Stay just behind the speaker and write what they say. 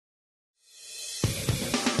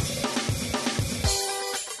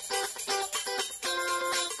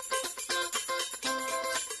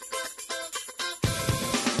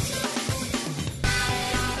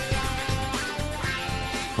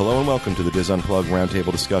Hello and welcome to the DIS Unplugged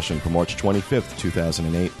Roundtable discussion for March 25th,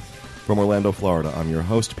 2008. From Orlando, Florida, I'm your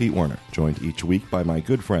host, Pete Werner, joined each week by my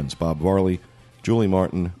good friends Bob Varley, Julie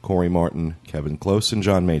Martin, Corey Martin, Kevin Klose, and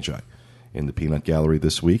John Magi. In the Peanut Gallery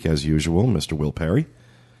this week, as usual, Mr. Will Perry.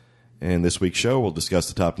 In this week's show, we'll discuss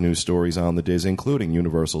the top news stories on the DIS, including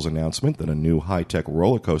Universal's announcement that a new high-tech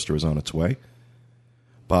roller coaster is on its way.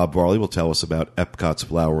 Bob Varley will tell us about Epcot's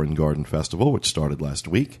Flower and Garden Festival, which started last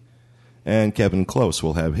week. And Kevin Klose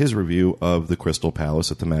will have his review of the Crystal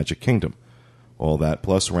Palace at the Magic Kingdom. All that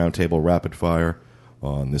plus Roundtable Rapid-Fire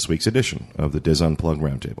on this week's edition of the DIS Unplugged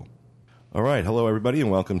Roundtable. All right, hello everybody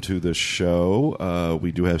and welcome to the show.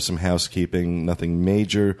 We do have some housekeeping, nothing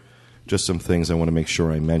major, just some things I want to make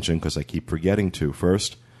sure I mention because I keep forgetting to.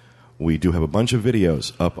 First, we do have a bunch of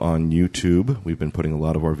videos up on YouTube. We've been putting a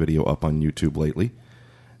lot of our video up on YouTube lately.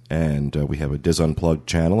 And we have a DIS Unplugged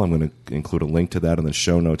channel. I'm going to include a link to that on the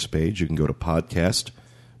show notes page. You can go to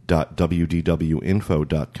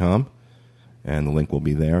podcast.wdwinfo.com, and the link will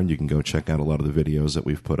be there, and you can go check out a lot of the videos that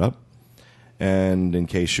we've put up. And in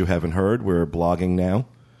case you haven't heard, we're blogging now.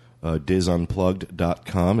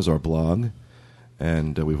 disunplugged.com is our blog,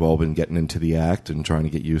 and we've all been getting into the act and trying to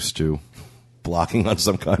get used to blogging on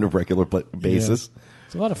some kind of regular basis. Yeah.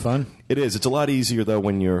 It's a lot of fun. It is. It's a lot easier, though,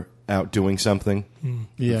 when you're out doing something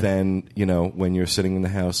than, when you're sitting in the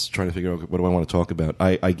house trying to figure out what do I want to talk about.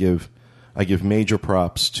 I give major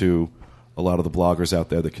props to a lot of the bloggers out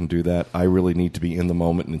there that can do that. I really need to be in the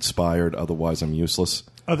moment and inspired. Otherwise, I'm useless.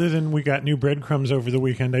 Other than we got new breadcrumbs over the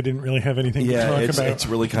weekend, I didn't really have anything to talk about. It's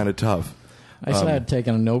really kind of tough. I started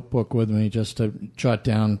taking a notebook with me just to jot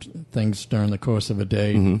down things during the course of a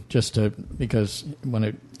day, because when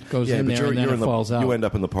it goes in there and then it falls out. You end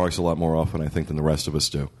up in the parks a lot more often, I think, than the rest of us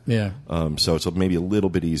do. Yeah. So it's maybe a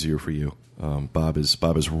little bit easier for you. Bob is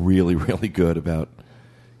really, really good about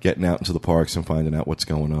getting out into the parks and finding out what's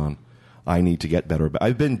going on. I need to get better.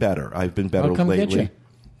 I've been better. I've been better come lately. Get you.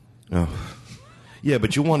 Oh. Yeah,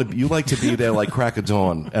 but you like to be there like crack of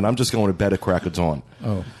dawn, and I'm just going to bed at crack of dawn.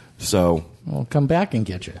 Oh. So I'll come back and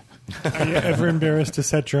get you. Are you ever embarrassed to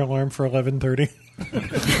set your alarm for 11:30?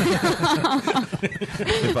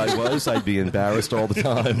 If I was, I'd be embarrassed all the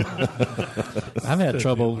time. I've had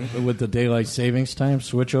trouble with the daylight savings time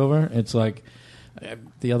switchover. It's like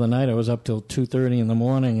the other night I was up till 2:30 in the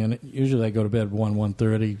morning, and usually I go to bed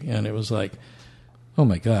 1:30, and it was like, oh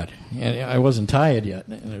my God! And I wasn't tired yet.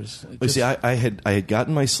 And it was see, I had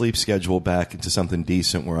gotten my sleep schedule back into something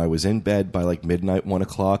decent where I was in bed by like midnight, 1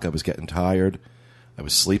 o'clock. I was getting tired. I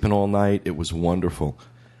was sleeping all night. It was wonderful.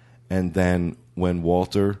 And then when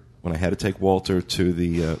I had to take Walter to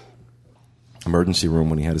the emergency room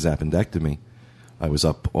when he had his appendectomy, I was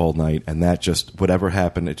up all night, and that just, whatever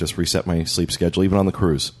happened, it just reset my sleep schedule, even on the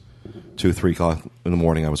cruise. 2, 3 o'clock in the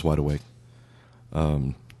morning, I was wide awake.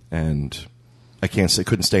 And I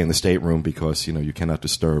couldn't stay in the stateroom because, you cannot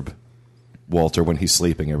disturb Walter when he's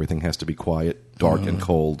sleeping. Everything has to be quiet, dark, and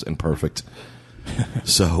cold, and perfect.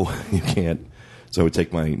 So you can't. So I would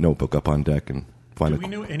take my notebook up on deck and find Do we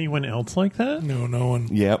know anyone else like that? No, no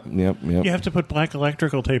one. Yep. You have to put black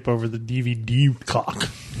electrical tape over the DVD clock.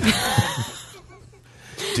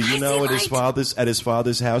 Do you know at his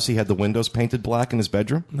father's house he had the windows painted black in his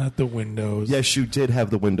bedroom? Not the windows. Yes, you did have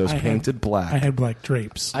the windows painted black. I had black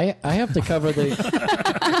drapes. I have to cover the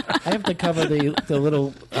the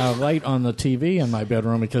little light on the TV in my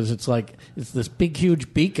bedroom because it's this big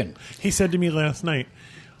huge beacon. He said to me last night,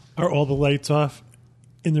 "Are all the lights off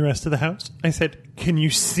in the rest of the house?" I said, "Can you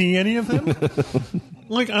see any of them?"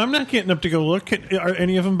 I'm not getting up to go look. Are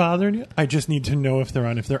any of them bothering you? I just need to know if they're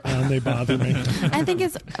on. If they're on, they bother me. I think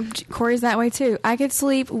Corey's that way too. I could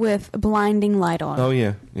sleep with blinding light on. Oh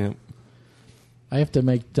yeah. I have to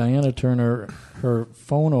make Diana turn her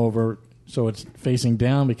phone over so it's facing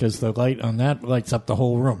down because the light on that lights up the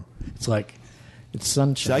whole room. It's like it's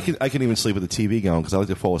sunshine. See, I can even sleep with the TV going because I like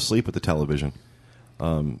to fall asleep with the television.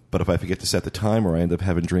 But if I forget to set the timer, I end up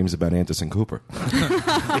having dreams about Anderson Cooper,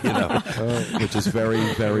 which is very,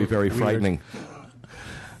 very, very frightening.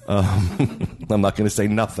 I'm not going to say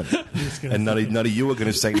nothing, and none of you are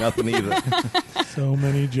going to say nothing either. So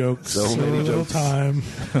many jokes. So many little jokes. Time.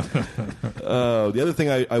 The other thing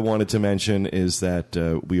I wanted to mention is that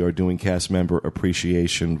we are doing cast member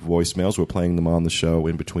appreciation voicemails. We're playing them on the show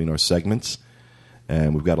in between our segments.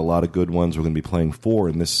 And we've got a lot of good ones. We're going to be playing 4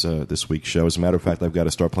 in this week's show. As a matter of fact, I've got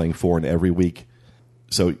to start playing 4 in every week.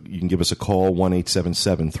 So you can give us a call,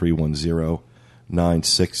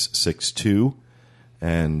 1-877-310-9662,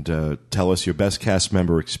 and tell us your best cast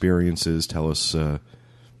member experiences. Tell us,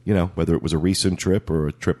 whether it was a recent trip or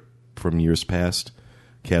a trip from years past,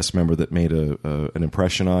 cast member that made an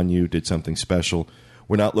impression on you, did something special.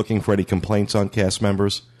 We're not looking for any complaints on cast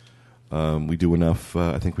members. We do enough.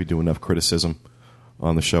 I think we do enough criticism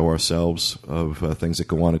on the show ourselves of things that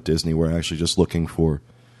go on at Disney. We're actually just looking for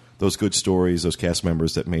those good stories, those cast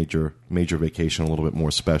members that made your vacation a little bit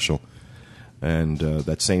more special. And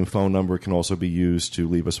that same phone number can also be used to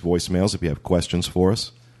leave us voicemails if you have questions for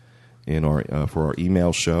us in our for our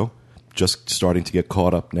email show. Just starting to get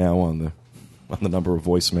caught up now on the number of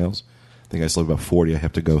voicemails. I think I still have about 40 I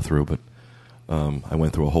have to go through, but I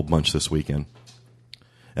went through a whole bunch this weekend.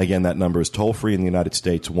 Again, that number is toll-free in the United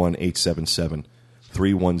States,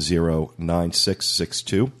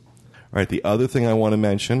 1-877-310-9662. All right, the other thing I want to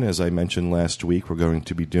mention, as I mentioned last week, we're going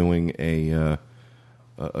to be doing a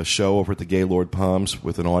show over at the Gaylord Palms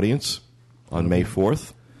with an audience on May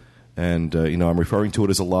 4th. And, I'm referring to it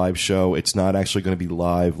as a live show. It's not actually going to be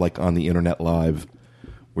live like on the Internet Live.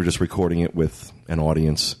 We're just recording it with an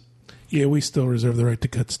audience. Yeah, we still reserve the right to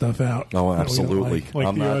cut stuff out. Oh, absolutely. Like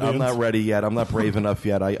I'm not ready yet. I'm not brave enough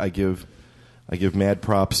yet. I give mad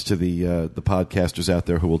props to the podcasters out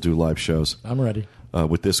there who will do live shows. I'm ready.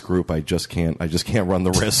 With this group, I just can't run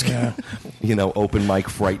the risk. Yeah. Open mic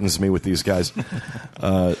frightens me with these guys.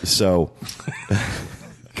 So,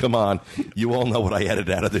 come on. You all know what I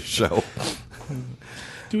edited out of this show.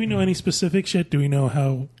 Do we know any specifics yet? Do we know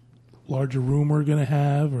how large a room we're going to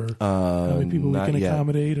have, or how many people we can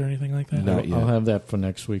accommodate, or anything like that? Not yet. I'll have that for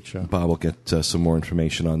next week's show. Bob will get some more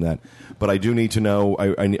information on that. But I do need to know,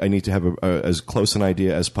 I need to have as close an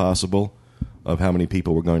idea as possible of how many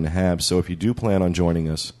people we're going to have. So if you do plan on joining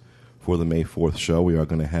us for the May 4th show, we are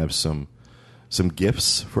going to have some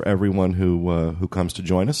gifts for everyone who comes to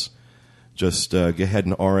join us. Just go ahead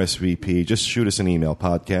and RSVP. Just shoot us an email,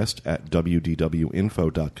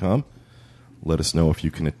 podcast@wdwinfo.com. Let us know if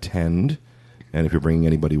you can attend, and if you're bringing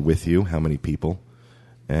anybody with you, how many people.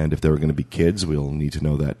 And if there are going to be kids, we'll need to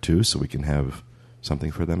know that too, so we can have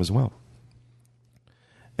something for them as well.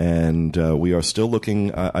 And we are still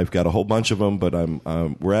looking. I've got a whole bunch of them, but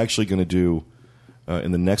we're actually going to do,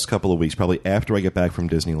 in the next couple of weeks, probably after I get back from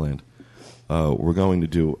Disneyland, we're going to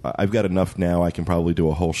do, I've got enough now, I can probably do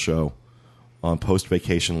a whole show on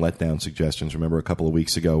post-vacation letdown suggestions. Remember a couple of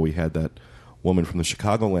weeks ago we had that woman from the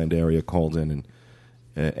Chicagoland area called in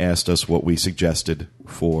and asked us what we suggested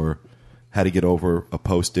for how to get over a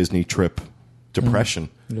post-Disney trip depression,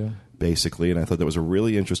 basically. And I thought that was a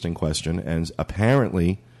really interesting question. And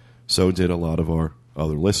apparently, so did a lot of our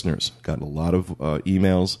other listeners. Got a lot of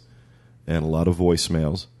emails and a lot of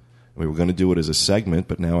voicemails. We were going to do it as a segment,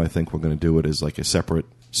 but now I think we're going to do it as like a separate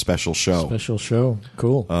special show. Special show.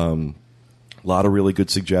 Cool. A lot of really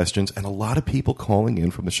good suggestions, and a lot of people calling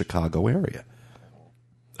in from the Chicago area.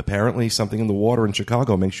 Apparently, something in the water in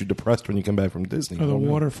Chicago makes you depressed when you come back from Disney. Or the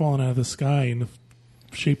water falling out of the sky in the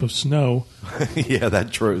shape of snow. Yeah,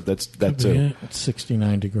 that's true. That too. Yeah. It's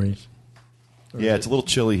 69 degrees. Yeah, it's a little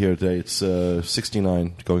chilly here today. It's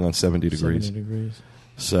 69, going on 70 degrees. 70 degrees.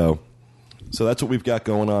 So that's what we've got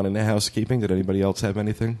going on in the housekeeping. Did anybody else have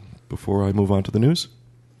anything before I move on to the news?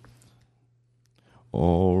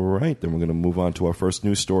 All right, then we're going to move on to our first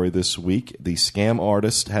news story this week. The scam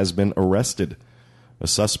artist has been arrested. A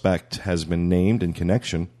suspect has been named in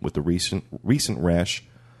connection with the recent rash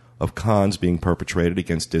of cons being perpetrated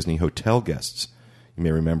against Disney hotel guests. You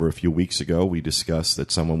may remember a few weeks ago we discussed that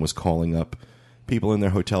someone was calling up people in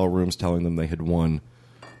their hotel rooms telling them they had won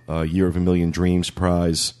a Year of a Million Dreams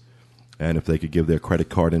prize, and if they could give their credit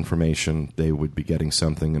card information, they would be getting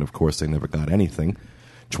something, and of course they never got anything.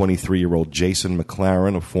 23-year-old Jason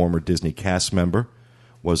McLaren, a former Disney cast member,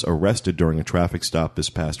 was arrested during a traffic stop this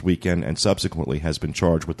past weekend and subsequently has been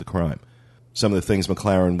charged with the crime. Some of the things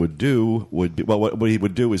McLaren would do would be, well, what he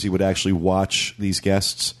would do is he would actually watch these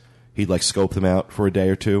guests. He'd scope them out for a day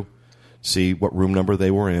or two, see what room number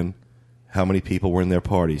they were in, how many people were in their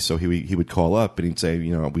party. So he would call up and he'd say,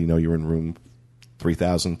 we know you're in room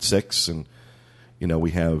 3006, and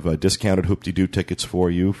we have discounted hoop-de-doo tickets for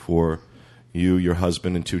you, your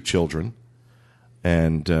husband, and 2 children.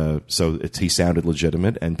 And so he sounded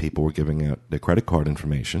legitimate, and people were giving out their credit card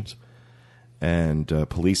information. And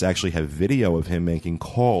police actually have video of him making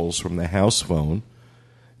calls from the house phone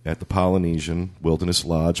at the Polynesian, Wilderness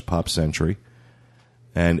Lodge, Pop Century.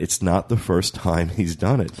 And it's not the first time he's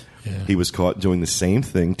done it. Yeah. He was caught doing the same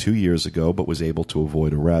thing 2 years ago, but was able to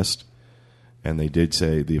avoid arrest. And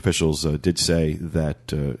the officials did say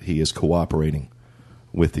that he is cooperating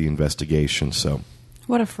with the investigation. So,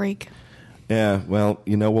 what a freak! Yeah, well,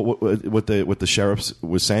 what the sheriff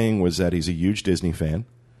was saying was that he's a huge Disney fan,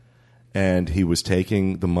 and he was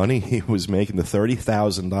taking the money he was making, the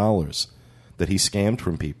 $30,000 that he scammed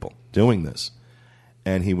from people doing this,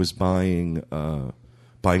 and he was buying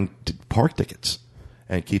park tickets,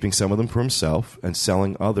 and keeping some of them for himself and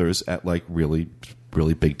selling others at like really,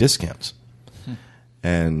 really big discounts.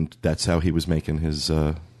 And that's how he was making his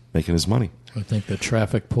money. I think the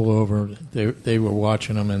traffic pullover, they were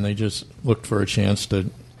watching him and they just looked for a chance to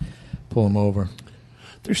pull him over.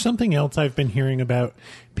 There's something else I've been hearing about.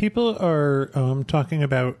 People are talking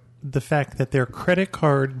about the fact that their credit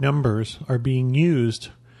card numbers are being used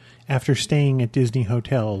after staying at Disney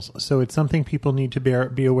hotels. So it's something people need to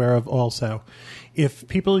be aware of also. If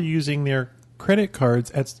people are using their credit cards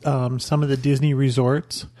at some of the Disney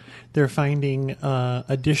resorts, they're finding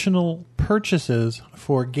additional purchases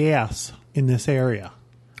for gas in this area.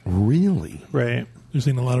 Really? Right. There's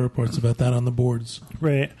been a lot of reports about that on the boards.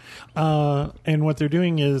 Right. And what they're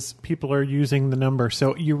doing is people are using the number.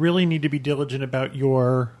 So you really need to be diligent about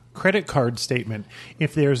your credit card statement.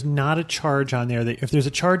 If there's not a charge on there, if there's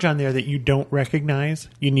a charge on there that you don't recognize,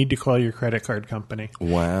 you need to call your credit card company.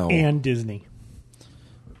 Wow. And Disney.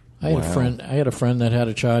 I had a friend that had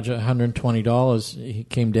a charge of $120. He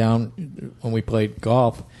came down when we played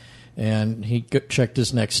golf, and he checked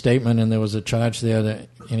his next statement, and there was a charge there.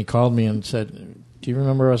 And he called me and said, "Do you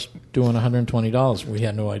remember us doing $120?" We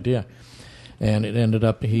had no idea, and it ended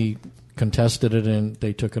up he contested it, and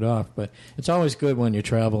they took it off. But it's always good when you're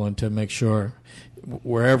traveling to make sure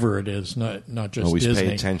wherever it is, not just always Disney.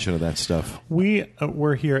 pay attention to that stuff. We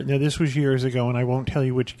were here. Now, this was years ago, and I won't tell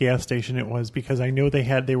you which gas station it was because I know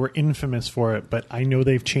they were infamous for it, but I know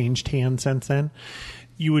they've changed hands since then.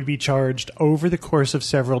 You would be charged over the course of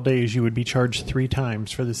several days. You would be charged 3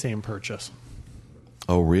 times for the same purchase.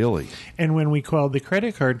 Oh, really? And when we called the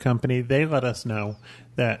credit card company, they let us know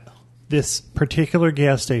that this particular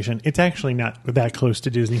gas station, it's actually not that close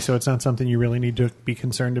to Disney, so it's not something you really need to be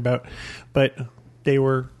concerned about. But they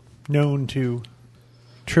were known to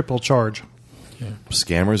triple charge. Yeah.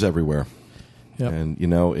 Scammers everywhere. Yep. And,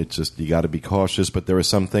 it's just, you got to be cautious, but there are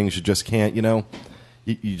some things you just can't,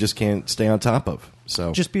 you just can't stay on top of.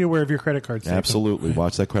 So just be aware of your credit card statement. Absolutely.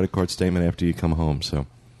 Watch that credit card statement after you come home. So,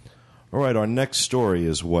 all right, our next story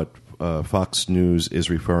is what Fox News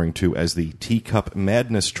is referring to as the Teacup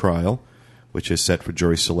Madness trial, which is set for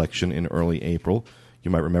jury selection in early April.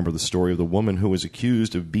 You might remember the story of the woman who was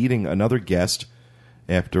accused of beating another guest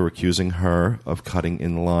after accusing her of cutting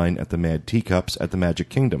in line at the Mad Teacups at the Magic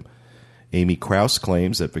Kingdom. Amy Krause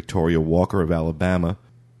claims that Victoria Walker of Alabama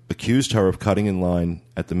accused her of cutting in line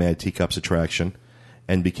at the Mad Teacups attraction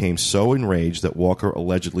and became so enraged that Walker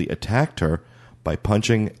allegedly attacked her by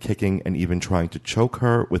punching, kicking, and even trying to choke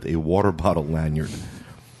her with a water bottle lanyard.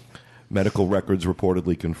 Medical records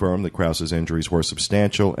reportedly confirm that Krause's injuries were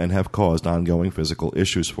substantial and have caused ongoing physical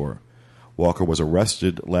issues for her. Walker was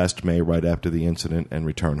arrested last May right after the incident and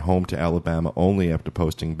returned home to Alabama only after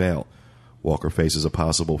posting bail. Walker faces a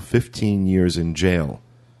possible 15 years in jail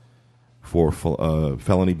for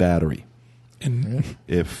felony battery. And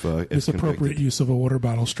if misappropriate convicted. use of a water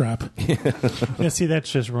bottle strap. Yeah, see,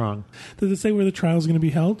 that's just wrong. Does it say where the trial is going to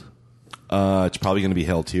be held? It's probably going to be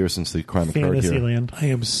held here since the crime occurred here. Fantasyland. I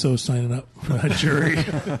am so signing up for that jury.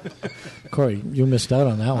 Corey, you missed out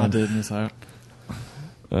on that one. I did miss out.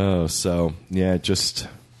 Oh, so, yeah, just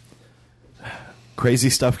crazy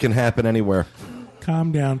stuff can happen anywhere.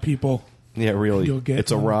 Calm down, people. Yeah, really.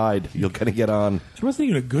 It's a on. ride. You're going to get on. It wasn't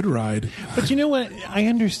even a good ride. But you know what? I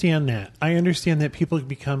understand that. I understand that people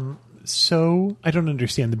become so... I don't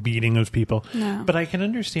understand the beating of people. No. But I can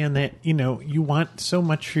understand that, you want so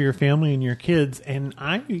much for your family and your kids. And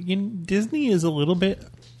Disney is a little bit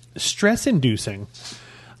stress-inducing.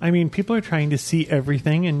 I mean, people are trying to see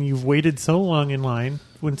everything, and you've waited so long in line.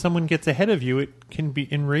 When someone gets ahead of you, it can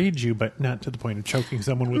enrage you, but not to the point of choking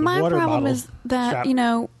someone with a water bottle. My problem is that,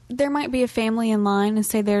 strap. there might be a family in line and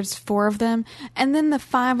say there's 4 of them, and then the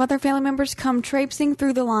 5 other family members come traipsing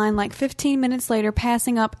through the line like 15 minutes later,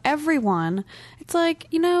 passing up everyone. It's like,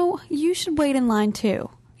 you should wait in line too.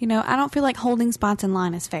 I don't feel like holding spots in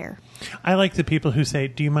line is fair. I like the people who say,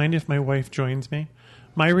 "Do you mind if my wife joins me?"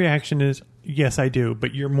 My reaction is, yes, I do,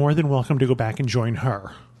 but you're more than welcome to go back and join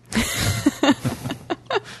her.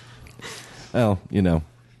 Well,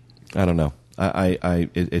 I don't know.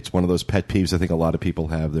 It's one of those pet peeves I think a lot of people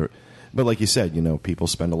have. But like you said, people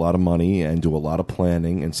spend a lot of money and do a lot of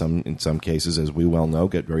planning. And in some cases, as we well know,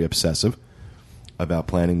 get very obsessive about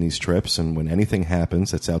planning these trips. And when anything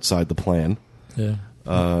happens that's outside the plan,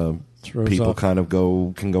 people kind of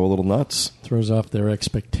can go a little nuts. Throws off their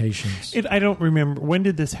expectations. I don't remember. When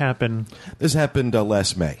did this happen? This happened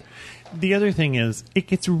last May. The other thing is, it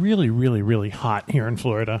gets really, really, really hot here in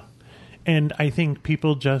Florida. And I think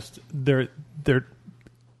people just, their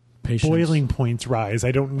Patience. boiling points rise.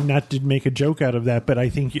 Not to make a joke out of that, but I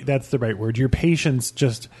think that's the right word. Your patience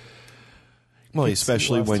just Well,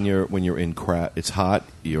 especially when you're in crowd. It's hot.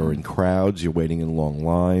 You're in crowds. You're waiting in long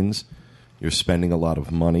lines. You're spending a lot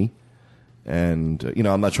of money. And,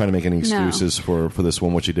 I'm not trying to make any excuses for this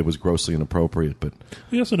one. What she did was grossly inappropriate. But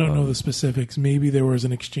we also don't know the specifics. Maybe there was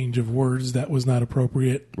an exchange of words that was not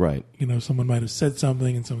appropriate. Right. Someone might have said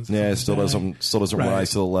something and someone said it still doesn't right.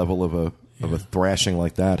 rise to the level of a thrashing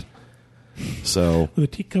like that. So were the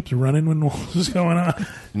teacups running when what was going on?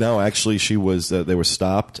 No, actually, she was. They were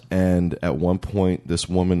stopped, and at one point, this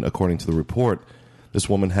woman, according to the report, this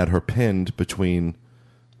woman had her pinned between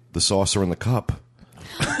the saucer and the cup.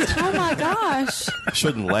 Oh my gosh!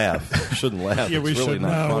 Shouldn't laugh. Yeah, it's really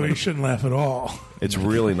not funny. We shouldn't laugh at all. It's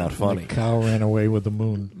really not funny. The cow ran away with the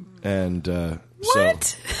moon. And what?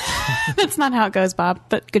 So, that's not how it goes, Bob.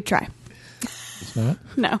 But good try. It's not.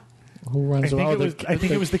 No. Who runs I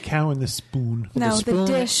think it was the cow and the spoon. No, the spoon?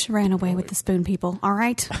 dish ran away with the spoon, people. All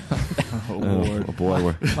right? Oh, Lord. Oh,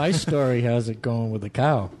 boy. My story has it going with the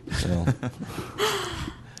cow.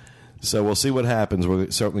 So we'll see what happens. We're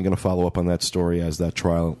certainly going to follow up on that story as that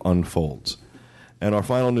trial unfolds. And our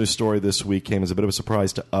final news story this week came as a bit of a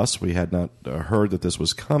surprise to us. We had not heard that this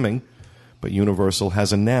was coming, but Universal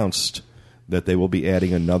has announced that they will be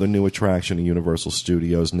adding another new attraction to Universal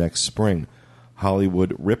Studios next spring.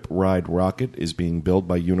 Hollywood Rip Ride Rocket is being billed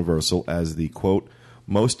by Universal as the, quote,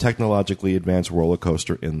 most technologically advanced roller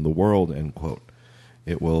coaster in the world, end quote.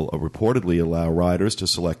 It will reportedly allow riders to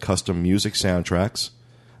select custom music soundtracks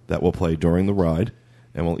that will play during the ride,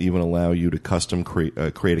 and will even allow you to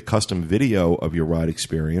create a custom video of your ride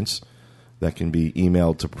experience that can be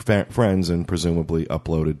emailed to friends and presumably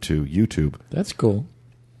uploaded to YouTube. That's cool.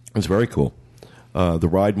 It's very cool. The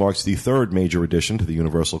ride marks the third major addition to the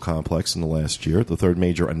Universal complex in the last year, the third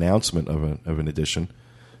major announcement of an addition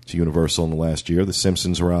to Universal in the last year. The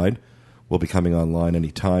Simpsons ride will be coming online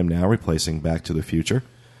any time now, replacing Back to the Future.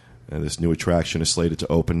 This new attraction is slated to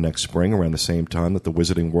open next spring around the same time that the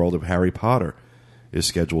Wizarding World of Harry Potter is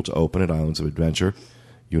scheduled to open at Islands of Adventure.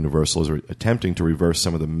 Universal is attempting to reverse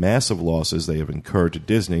some of the massive losses they have incurred to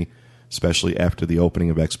Disney, especially after the opening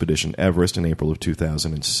of Expedition Everest in April of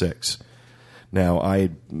 2006. Now,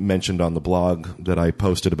 I mentioned on the blog that I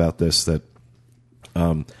posted about this that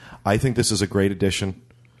I think this is a great addition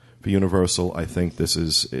for Universal. I think this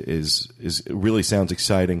is really sounds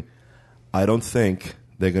exciting. I don't think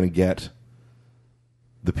they're going to get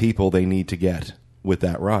the people they need to get with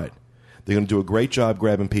that ride. They're going to do a great job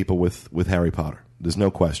grabbing people with Harry Potter. There's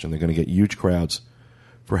no question. They're going to get huge crowds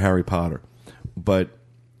for Harry Potter. But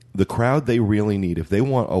the crowd they really need, if they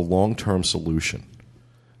want a long-term solution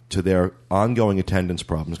to their ongoing attendance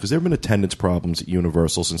problems, because there have been attendance problems at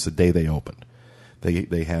Universal since the day they opened.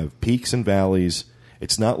 They have peaks and valleys.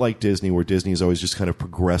 It's not like Disney, where Disney has always just kind of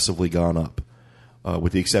progressively gone up.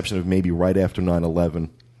 With the exception of maybe right after 9/11,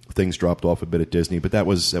 things dropped off a bit at Disney, but that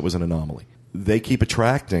was an anomaly. They keep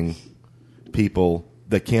attracting people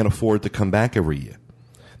that can't afford to come back every year.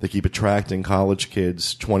 They keep attracting college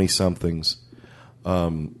kids, 20-somethings,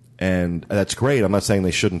 and that's great. I'm not saying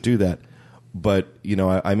they shouldn't do that, but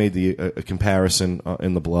I made a comparison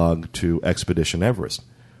in the blog to Expedition Everest.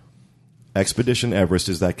 Expedition Everest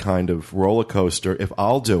is that kind of roller coaster. If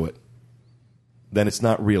I'll do it, then it's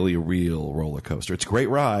not really a real roller coaster. It's a great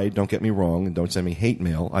ride, don't get me wrong, and don't send me hate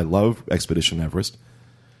mail. I love Expedition Everest,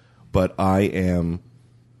 but I am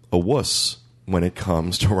a wuss when it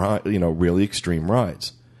comes to really extreme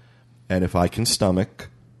rides. And if I can stomach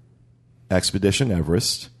Expedition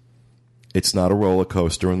Everest, it's not a roller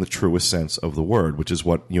coaster in the truest sense of the word, which is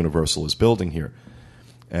what Universal is building here.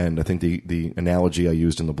 And I think the analogy I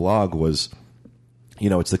used in the blog was,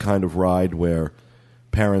 it's the kind of ride where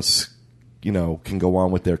parents can go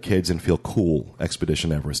on with their kids and feel cool.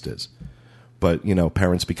 Expedition Everest is. But,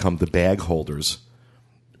 parents become the bag holders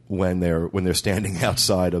when they're standing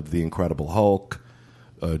outside of the Incredible Hulk,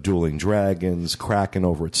 Dueling Dragons, Kraken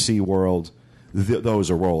over at SeaWorld. Those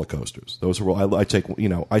are roller coasters. Those are I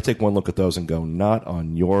take one look at those and go, not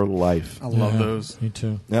on your life. I love those. Me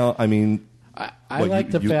too. Now, I mean, I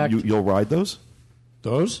like the fact you'll ride those.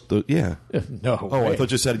 Those? Yeah. No. Oh, way. I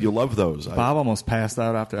thought you said you love those. Bob almost passed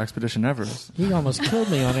out after Expedition Everest. He almost killed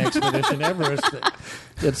me on Expedition Everest.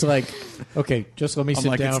 It's like, okay, just let me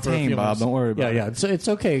sit down it's for tame, a few Bob. minutes. Don't worry about it. Yeah. It's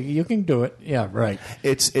okay. You can do it. Yeah, right.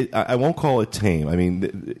 I won't call it tame. I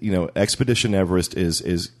mean, Expedition Everest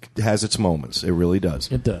has its moments. It really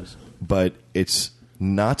does. It does. But it's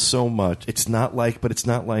not so much. It's not like.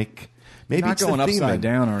 Maybe Not it's going the theme upside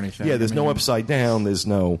down or anything. Yeah, there's no upside down. There's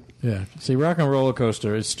no. Yeah. See, Rock and Roller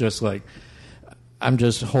Coaster, it's just like, I'm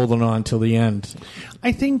just holding on till the end.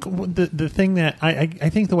 I think the thing that I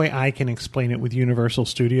think the way I can explain it with Universal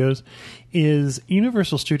Studios is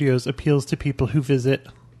Universal Studios appeals to people who visit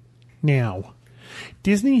now.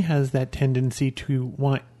 Disney has that tendency to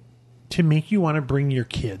want to make you want to bring your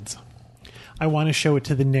kids. I want to show it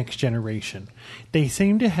to the next generation. They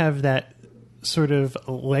seem to have that sort of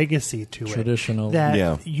legacy to it. Traditional.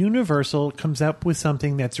 That Universal comes up with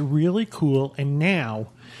something that's really cool and now,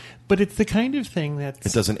 but it's the kind of thing that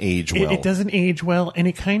It doesn't age well. It doesn't age well, and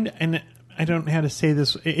and I don't know how to say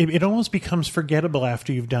this. It almost becomes forgettable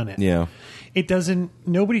after you've done it. Yeah. It doesn't.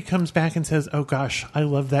 Nobody comes back and says, "Oh gosh, I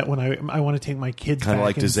love that when I want to take my kids." Kind of back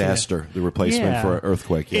like and see it." Disaster, the replacement for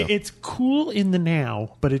Earthquake. Yeah. It's cool in the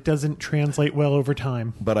now, but it doesn't translate well over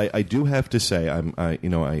time. But I do have to say,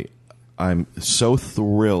 I'm so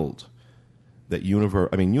thrilled that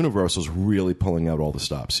Universal's really pulling out all the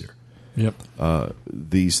stops here. Yep.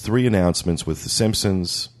 These 3 announcements with The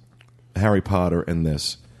Simpsons, Harry Potter, and they're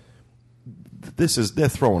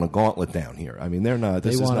throwing a gauntlet down here. I mean, they're not.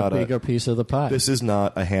 This they is want not a bigger piece of the pie. This is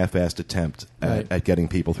not a half-assed attempt at getting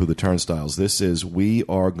people through the turnstiles. This is, we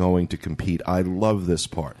are going to compete. I love this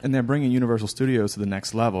part. And they're bringing Universal Studios to the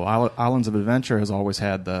next level. Islands of Adventure has always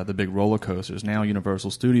had the big roller coasters. Now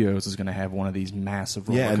Universal Studios is going to have one of these massive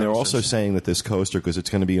roller coasters. Yeah, and they're also saying that this coaster, because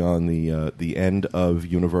it's going to be on the end of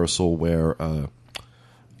Universal where...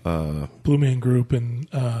 Blue Man Group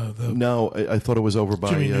and No, I thought it was over by...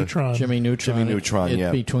 Jimmy Neutron. Jimmy Neutron,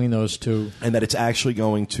 yeah. Between those two. And that it's actually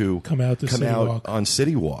going to Come out on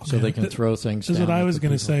City Walk. So they can throw things This is down what I at was the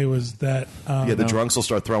going to people. say was that... The drunks will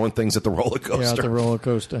start throwing things at the roller coaster. Yeah, at the roller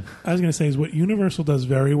coaster. I was going to say is what Universal does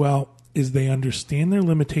very well is they understand their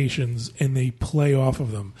limitations and they play off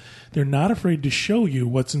of them. They're not afraid to show you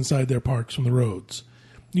what's inside their parks from the roads.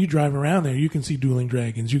 You drive around there, you can see Dueling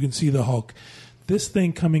Dragons, you can see the Hulk. This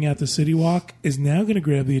thing coming out the City Walk is now going to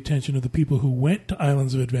grab the attention of the people who went to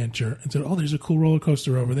Islands of Adventure and said, oh, there's a cool roller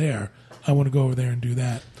coaster over there. I want to go over there and do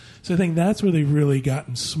that. So I think that's where they've really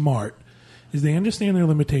gotten smart, is they understand their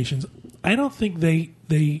limitations. I don't think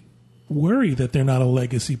they worry that they're not a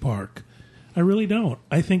legacy park. I really don't.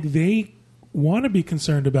 I think they want to be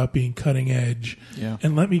concerned about being cutting edge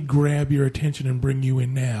and let me grab your attention and bring you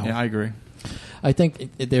in now. Yeah, I agree. I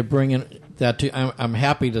think they're bringing that to... I'm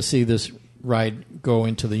happy to see this ride go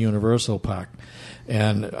into the Universal Park,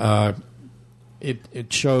 and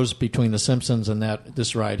it shows between The Simpsons and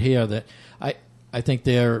this ride here that I think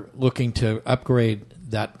they're looking to upgrade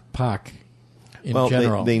that park in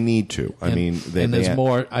general. They need to. There's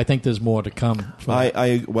more. I think there's more to come.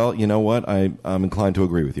 Well, you know what? I'm inclined to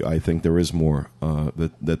agree with you. I think there is more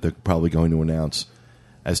that they're probably going to announce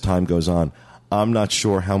as time goes on. I'm not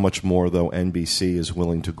sure how much more, though, NBC is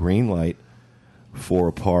willing to greenlight for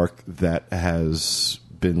a park that has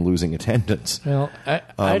been losing attendance. Well,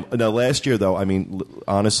 now, last year, though,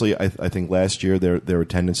 honestly, I think last year their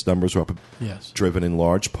attendance numbers were up, driven in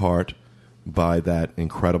large part by that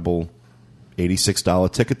incredible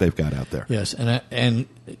 $86 ticket they've got out there. Yes, and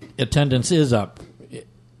attendance is up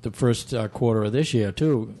the first quarter of this year,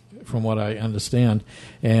 too, from what I understand.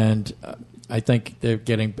 And I think they're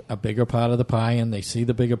getting a bigger part of the pie, and they see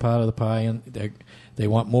the bigger part of the pie, and they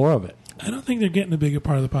want more of it. I don't think they're getting a bigger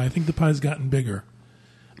part of the pie. I think the pie's gotten bigger.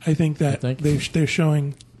 I think that they're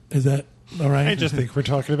showing... Is that all right? I just think we're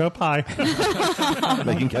talking about pie.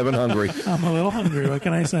 Making Kevin hungry. I'm a little hungry. What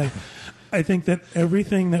can I say? I think that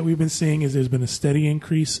everything that we've been seeing is there's been a steady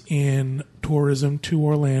increase in tourism to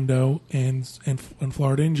Orlando and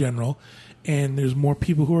Florida in general, and there's more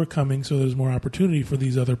people who are coming, so there's more opportunity for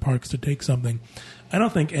these other parks to take something. I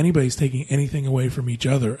don't think anybody's taking anything away from each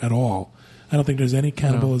other at all. I don't think there's any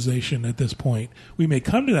cannibalization at this point. We may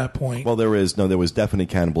come to that point. Well, there was definitely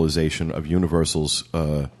cannibalization of Universal's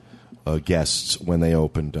guests when they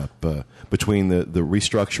opened up. Between the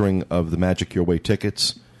restructuring of the Magic Your Way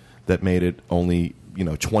tickets that made it only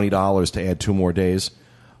 $20 to add 2 more days,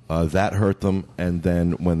 that hurt them. And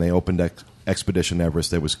then when they opened Expedition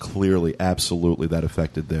Everest, there was clearly, absolutely, that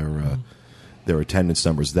affected their attendance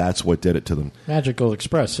numbers. That's what did it to them. Magical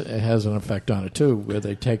Express has an effect on it too, where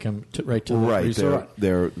they take them right to the resort.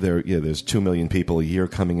 There's 2 million people a year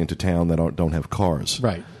coming into town that don't have cars.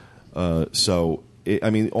 Right.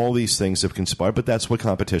 All these things have conspired, but that's what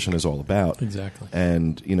competition is all about. Exactly.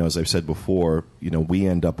 And as I've said before, we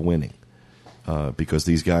end up winning because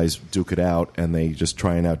these guys duke it out and they just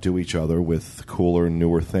try and outdo each other with cooler and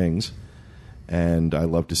newer things. And I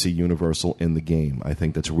love to see Universal in the game. I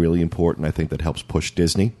think that's really important. I think that helps push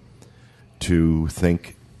Disney to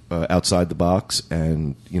think outside the box.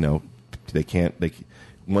 And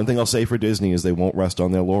one thing I'll say for Disney is they won't rest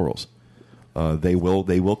on their laurels. They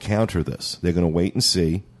will counter this. They're going to wait and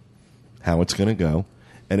see how it's going to go.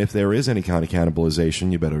 And if there is any kind of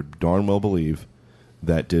cannibalization, you better darn well believe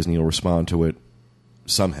that Disney will respond to it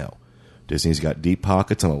somehow. Disney's got deep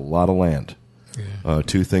pockets and a lot of land. Yeah.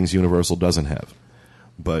 Two things Universal doesn't have.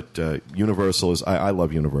 But Universal is... I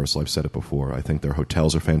love Universal. I've said it before. I think their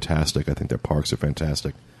hotels are fantastic. I think their parks are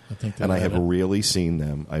fantastic. I have really seen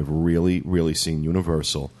them. I've really, really seen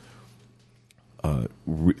Universal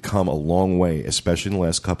come a long way, especially in the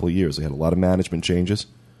last couple of years. They had a lot of management changes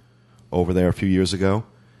over there a few years ago,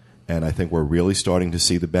 and I think we're really starting to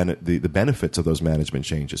see the benefits of those management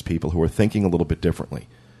changes. People who are thinking a little bit differently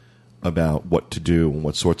about what to do and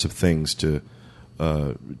what sorts of things to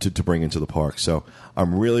bring into the park. So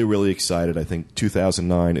I'm really, really excited. I think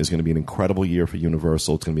 2009 is going to be an incredible year for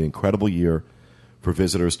Universal. It's going to be an incredible year for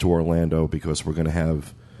visitors to Orlando because we're going to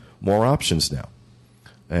have more options now.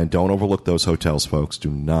 And don't overlook those hotels, folks. Do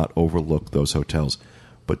not overlook those hotels.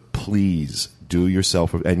 But please do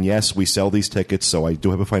yourself... And yes, we sell these tickets, so I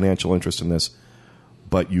do have a financial interest in this.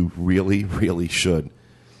 But you really, really should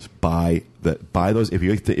buy those. If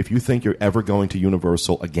you think you're ever going to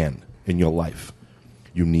Universal again in your life,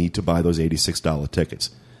 you need to buy those $86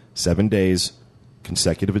 tickets. 7 days,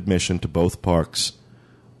 consecutive admission to both parks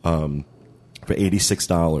for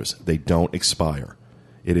 $86. They don't expire.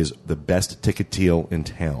 It is the best ticket deal in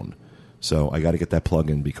town. So I got to get that plug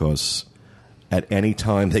in because at any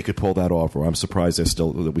time they could pull that offer. I'm surprised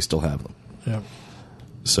that we still have them. Yeah.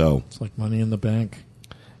 So it's like money in the bank.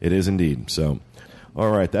 It is indeed. So,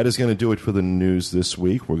 all right, that is going to do it for the news this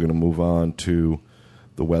week. We're going to move on to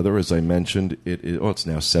the weather. As I mentioned, it's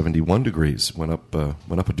now 71 degrees. Went up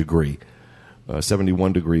a degree.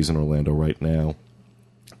 71 degrees in Orlando right now,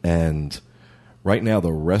 and right now,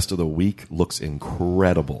 the rest of the week looks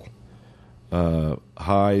incredible.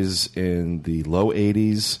 Highs in the low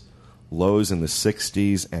 80s, lows in the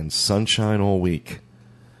 60s, and sunshine all week.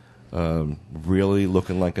 Really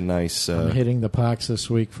looking like a nice... I'm hitting the parks this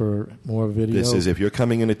week for more video. This is, if you're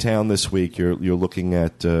coming into town this week, you're looking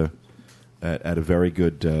at a very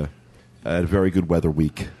good weather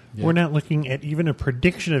week. Yeah. We're not looking at even a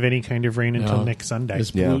prediction of any kind of rain until next Sunday.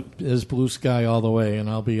 There's blue sky all the way, and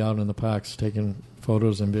I'll be out in the parks taking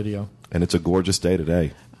photos and video. And it's a gorgeous day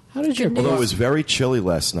today. How did your Although it was very chilly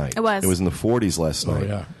last night. It was. It was in the 40s last night. Oh,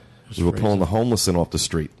 yeah. We were pulling the homeless in off the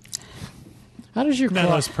street. How does your Not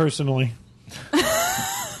clock... us personally.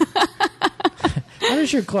 How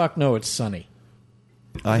does your clock know it's sunny?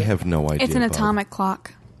 I have no idea. It's an Bob. atomic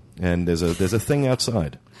clock. And there's a thing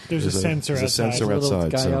outside. There's a sensor outside. There's a sensor There's a little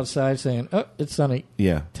outside. guy outside saying, "Oh, it's sunny."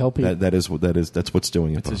 Yeah, Tell people. that's what's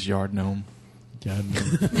doing it. It's his yard gnome.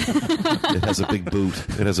 It has a big boot.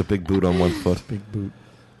 It has a big boot on one foot. Big boot.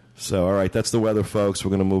 So, all right, that's the weather, folks. We're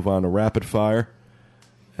going to move on to rapid fire,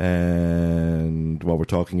 and while we're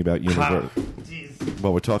talking about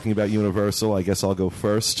Universal, I guess I'll go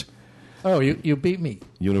first. Oh, you beat me.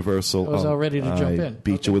 Universal. I was all ready to jump in.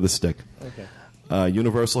 Beat you with a stick. Okay.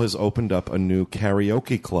 Universal has opened up a new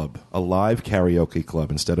karaoke club, a live karaoke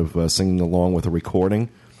club. Instead of singing along with a recording,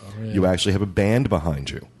 you actually have a band behind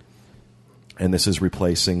you. And this is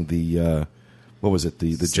replacing the, what was it,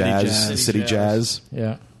 the City Jazz.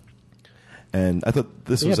 Yeah. And I thought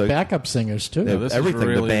this was backup singers, too. Everything,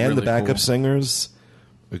 really, the band, really the backup cool. singers,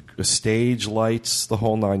 stage lights, the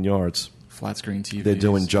whole 9 yards. Flat screen TV. They're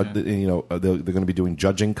doing, they're going to be doing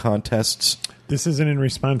judging contests. This isn't in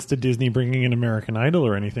response to Disney bringing in American Idol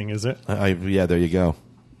or anything, is it? Yeah, there you go.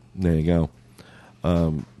 There you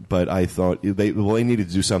go. But I thought they needed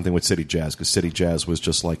to do something with City Jazz because City Jazz was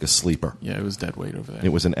just like a sleeper. Yeah, it was dead weight over there. It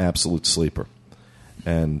was an absolute sleeper,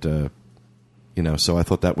 and so I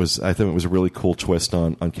thought it was a really cool twist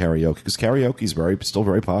on karaoke because karaoke is still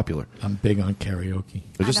very popular. I'm big on karaoke.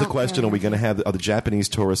 But just the question: are the Japanese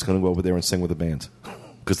tourists going to go over there and sing with the band?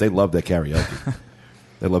 Because they love their karaoke.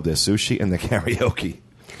 They love their sushi and their karaoke.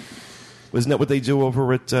 Isn't that what they do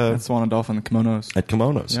over at Swan and Dolphin, the Kimonos? At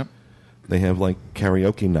Kimonos. Yep. They have like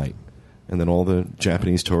karaoke night, and then all the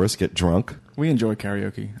Japanese tourists get drunk. We enjoy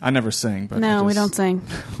karaoke. I never sing, but No, we don't sing.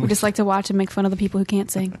 We just like to watch and make fun of the people who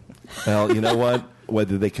can't sing. Well, you know what?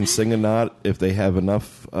 Whether they can sing or not, if they have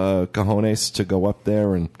enough cojones to go up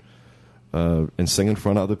there and sing in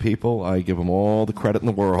front of other people, I give them all the credit in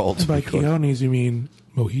the world. By cojones, you mean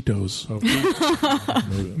mojitos.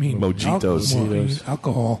 Mojitos.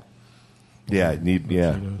 Alcohol. Yeah,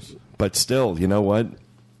 but still, you know what?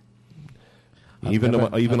 Even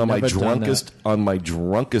on my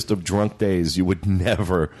drunkest of drunk days, you would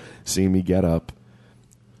never see me get up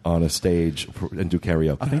on a stage and do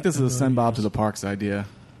karaoke. I think this is a send Bob to the parks idea.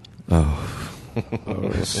 Oh,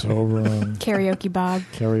 Oh, so wrong. Karaoke Bob.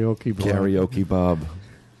 Karaoke Bob. Karaoke Bob.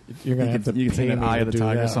 You're going to have to You can pay sing me an Eye to of the do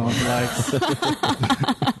Tiger that song one. if you like.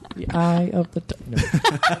 The Eye of the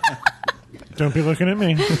Tiger. Don't be looking at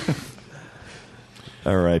me.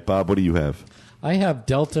 All right, Bob, what do you have? I have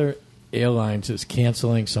Delta Airlines is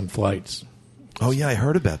canceling some flights. Oh, yeah, I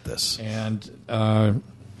heard about this. And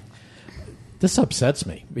this upsets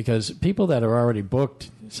me because people that are already booked,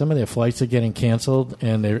 some of their flights are getting canceled,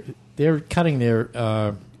 and they're cutting their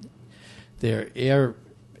air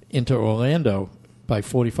into Orlando by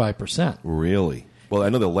 45%. Really? Well, I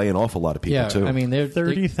know they're laying off a lot of people, Yeah, too. I mean, they're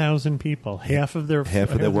 30,000 people. Half of their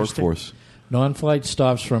workforce. non-flight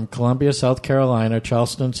stops from Columbia, South Carolina,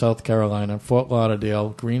 Charleston, South Carolina, Fort Lauderdale,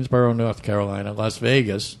 Greensboro, North Carolina, Las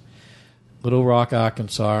Vegas, Little Rock,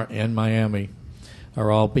 Arkansas, and Miami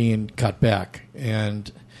are all being cut back.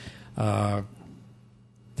 And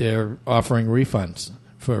they're offering refunds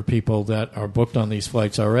for people that are booked on these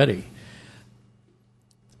flights already.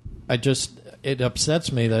 It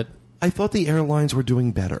upsets me that I thought the airlines were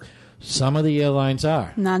doing better. some of the airlines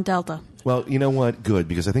are. Not Delta. Well, you know what? Good,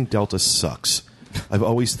 because I think Delta sucks. I've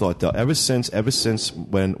always thought Delta. Ever since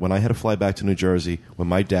when I had to fly back to New Jersey when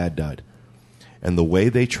my dad died, and the way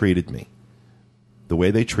they treated me,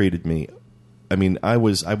 I mean, I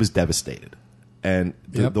was devastated. And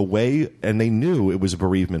the way, and they knew it was a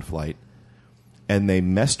bereavement flight, and they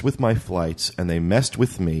messed with my flights, and they messed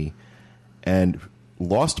with me, and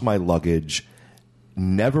lost my luggage,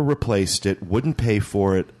 never replaced it, wouldn't pay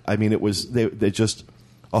for it. I mean, it was they just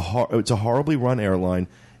it's a horribly run airline,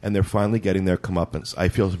 and they're finally getting their comeuppance. I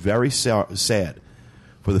feel very sad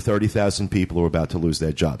for the 30,000 people who are about to lose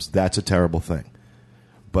their jobs. That's a terrible thing.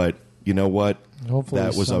 But you know what? Hopefully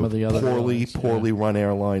that was some a of the other poorly run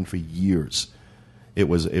airline for years.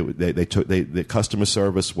 The customer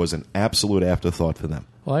service was an absolute afterthought for them.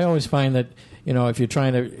 Well, I always find that, if you're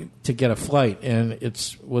trying to get a flight and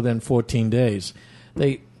it's within 14 days,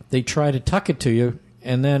 they try to tuck it to you,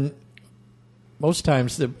 and then most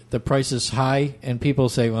times the price is high and people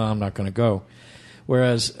say, well, I'm not going to go.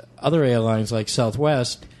 Whereas other airlines like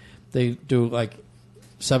Southwest, they do like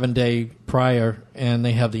 7-day prior, and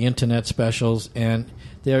they have the internet specials, and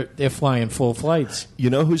they're flying full flights.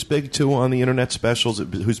 You know who's big too on the internet specials?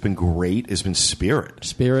 Who's been great has been Spirit.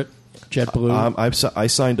 JetBlue. I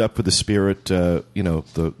signed up for the Spirit. The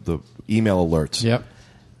email alerts. Yep.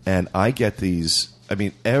 And I get these. I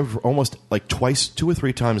mean, almost like twice, 2 or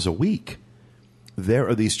 3 times a week. There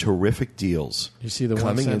are these terrific deals. You see the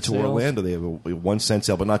coming 1 cent into sales? Orlando. They have a 1 cent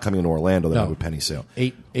sale, but not coming into Orlando. They have a penny sale.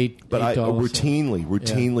 $8. But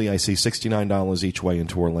routinely, I see $69 each way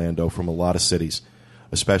into Orlando from a lot of cities,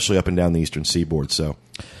 especially up and down the eastern seaboard. So,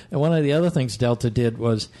 and one of the other things Delta did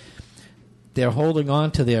was they're holding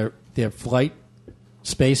on to their flight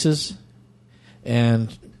spaces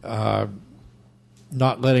and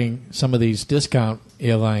not letting some of these discount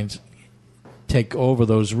airlines take over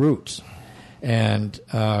those routes. And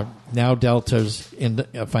now Delta's in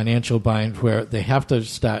a financial bind where they're going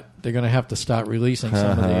to have to start releasing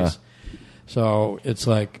some of these. So it's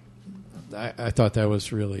like, I thought that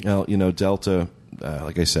was really... Well, Delta,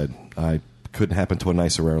 like I said, I couldn't happen to a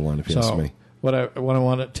nicer airline if you ask me. What I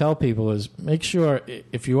want to tell people is make sure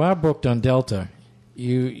if you are booked on Delta,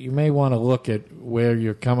 you may want to look at where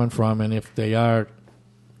you're coming from, and if they are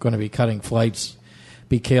going to be cutting flights,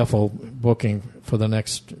 be careful booking for the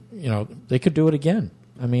next, they could do it again.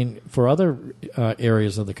 I mean, for other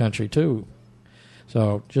areas of the country too.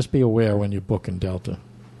 So just be aware when you book in Delta,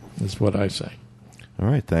 is what I say. All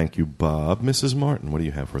right. Thank you, Bob. Mrs. Martin, what do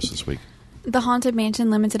you have for us this week? The Haunted Mansion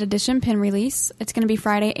limited edition pin release. It's going to be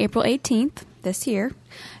Friday, April 18th this year.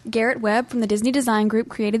 Garrett Webb from the Disney Design Group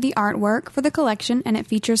created the artwork for the collection, and it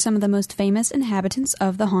features some of the most famous inhabitants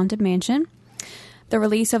of the Haunted Mansion. The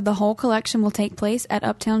release of the whole collection will take place at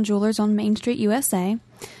Uptown Jewelers on Main Street, USA.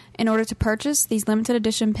 In order to purchase these limited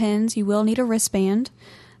edition pins, you will need a wristband.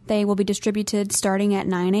 They will be distributed starting at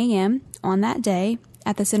 9 a.m. on that day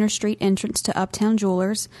at the Center Street entrance to Uptown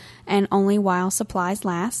Jewelers, and only while supplies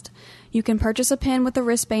last. You can purchase a pin with the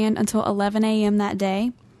wristband until 11 a.m. that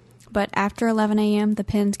day, but after 11 a.m., the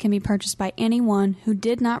pins can be purchased by anyone who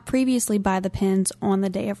did not previously buy the pins on the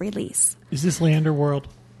day of release. Is this Land or World?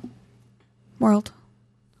 World.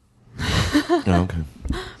 Oh,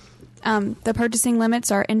 okay. The purchasing limits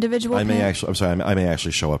are individual I may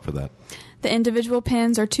actually show up for that. The individual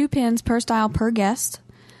pins are 2 pins per style per guest.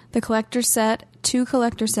 The collector set, 2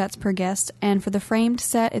 collector sets per guest. And for the framed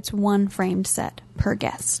set, it's 1 framed set per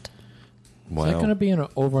guest. Wow. Is that going to be an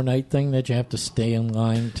overnight thing that you have to stay in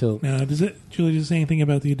line till... Now, Julie, does it say anything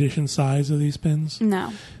about the edition size of these pins?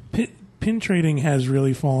 No. pin trading has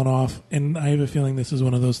really fallen off, and I have a feeling this is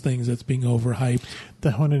one of those things that's being overhyped.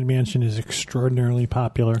 The Haunted Mansion is extraordinarily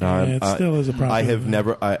popular. It still is a problem. I have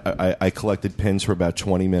never. I collected pins for about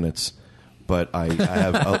 20 minutes, but I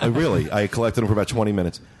have really. I collected them for about 20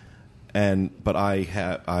 minutes, but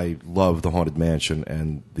I love the Haunted Mansion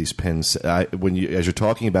and these pins. As you're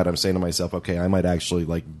talking about it, I'm saying to myself, okay, I might actually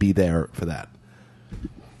be there for that.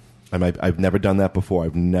 I've never done that before.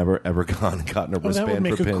 I've never ever gotten a wristband for pins. That would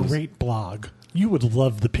make a great blog. You would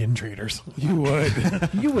love the pin traders. You would.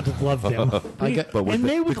 You would love them.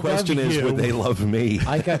 The question is, would they love me?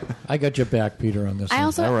 I got your back, Peter, on this.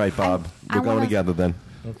 All right, Bob. We're going together then.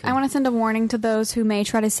 Okay. I want to send a warning to those who may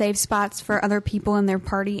try to save spots for other people in their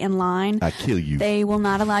party in line. I kill you. They will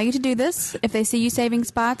not allow you to do this. If they see you saving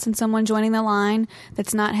spots and someone joining the line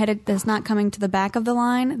that's not coming to the back of the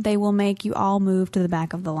line, they will make you all move to the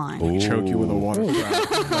back of the line. Ooh. Choke you with a water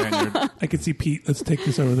lanyard. I can see Pete. Let's take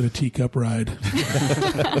this over to the teacup ride.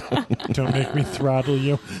 Don't make me throttle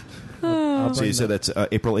you. So you said that's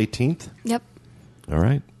April 18th? Yep. All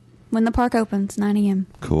right. When the park opens, 9 a.m.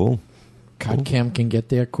 Cool. Cart cam can get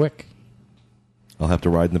there quick. I'll have to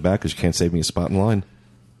ride in the back because you can't save me a spot in line.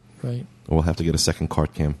 Right. Or we'll have to get a second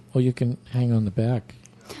cart cam. Or you can hang on the back.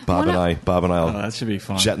 Bob and I will that should be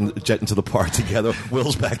fun. jet into the park together.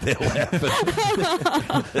 Will's back there laughing.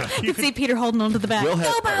 You can see Peter holding onto the back. Go,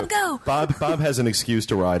 Bob, go! Bob has an excuse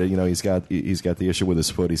to ride it. He's got the issue with his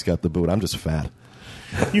foot. He's got the boot. I'm just fat.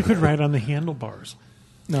 You could ride on the handlebars.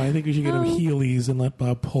 No, I think we should get him Heelys and let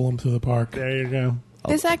Bob pull him through the park. There you go.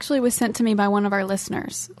 This actually was sent to me by one of our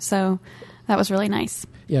listeners, so that was really nice.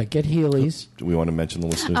 Yeah, get Heelys. Do we want to mention the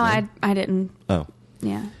listeners? Oh, I didn't. Oh.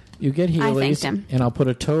 Yeah. You get Heelys, I thanked him. And I'll put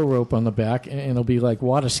a tow rope on the back, and it'll be like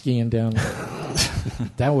water skiing down there.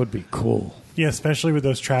 That would be cool. Yeah, especially with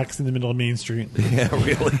those tracks in the middle of Main Street. Yeah,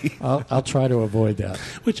 really. I'll try to avoid that.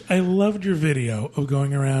 Which I loved your video of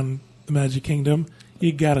going around the Magic Kingdom.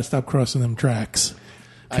 You got to stop crossing them tracks.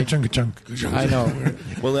 I know.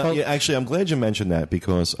 Well, actually, I'm glad you mentioned that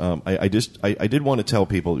because I did want to tell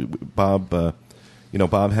people, Bob.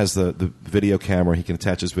 Bob has the video camera. He can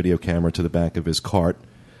attach his video camera to the back of his cart,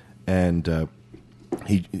 and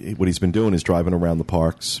what he's been doing is driving around the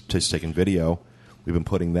parks, just taking video. We've been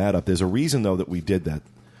putting that up. There's a reason though that we did that.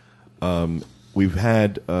 We've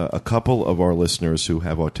had a couple of our listeners who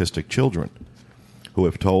have autistic children who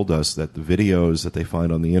have told us that the videos that they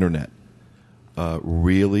find on the internet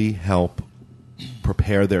really help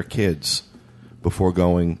prepare their kids before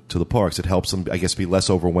going to the parks. It helps them, I guess, be less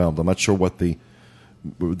overwhelmed. I'm not sure what the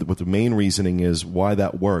main reasoning is why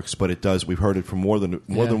that works, but it does. We've heard it from more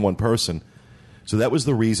than one person. So that was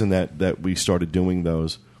the reason that we started doing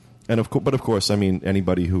those. And of course, I mean,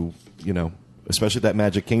 anybody who, especially that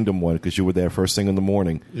Magic Kingdom one, because you were there first thing in the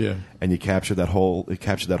morning, and you captured that whole.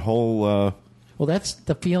 Well, that's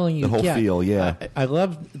the feeling you get. The whole feel, yeah. I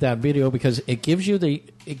love that video because it gives you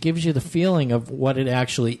the feeling of what it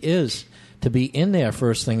actually is to be in there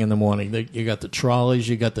first thing in the morning. You got the trolleys,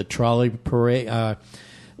 you got the trolley parade,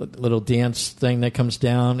 little dance thing that comes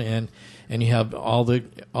down, and you have all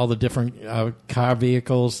the different car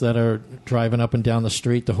vehicles that are driving up and down the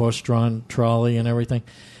street, the horse-drawn trolley and everything,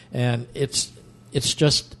 and it's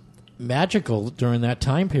just magical during that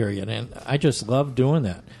time period, and I just love doing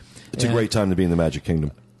that. It's a great time to be in the Magic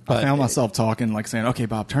Kingdom. I found myself talking, saying, okay,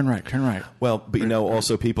 Bob, turn right. Well, but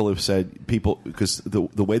also people have said, because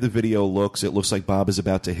the way the video looks, it looks like Bob is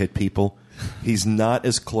about to hit people. He's not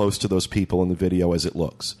as close to those people in the video as it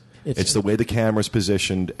looks. It's the way the camera's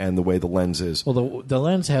positioned and the way the lens is. Well, the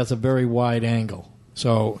lens has a very wide angle,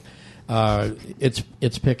 so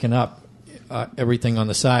it's picking up everything on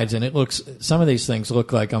the sides, and some of these things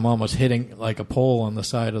look like I'm almost hitting like a pole on the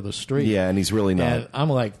side of the street. Yeah, and he's really not. And I'm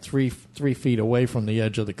like three feet away from the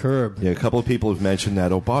edge of the curb. Yeah, a couple of people have mentioned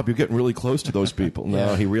that. Oh, Bob, you're getting really close to those people.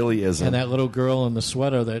 No, he really isn't. And that little girl in the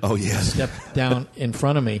sweater that stepped down in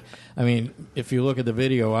front of me. I mean, if you look at the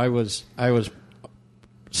video, I was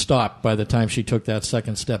stopped by the time she took that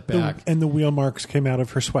second step back. And the wheel marks came out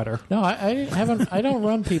of her sweater. No, I don't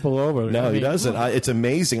run people over. No, he doesn't. It's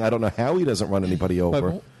amazing. I don't know how he doesn't run anybody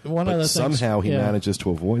over. But somehow he manages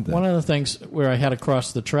to avoid that. One of the things where I had to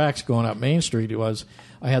cross the tracks going up Main Street was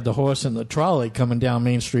I had the horse and the trolley coming down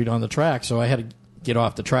Main Street on the track, so I had to get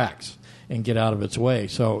off the tracks and get out of its way.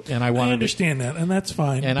 So, and I understand that, and that's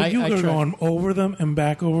fine. And but you were going over them and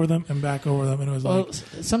back over them and back over them, and it was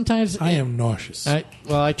sometimes I am nauseous.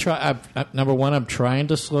 I try. Number one, I'm trying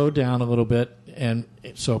to slow down a little bit, and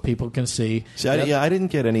so people can see. I didn't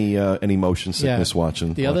get any motion sickness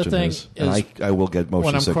watching. The other thing is, and I will get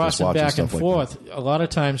motion sickness when I'm crossing watching back stuff and forth. A lot of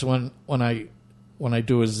times when I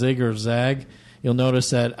do a zig or zag, you'll notice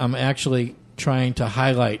that I'm actually trying to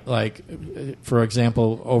highlight, like, for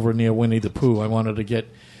example, over near Winnie the Pooh, I wanted to get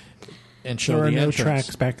and show There are the no entrance.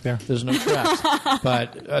 tracks back there. There's no tracks.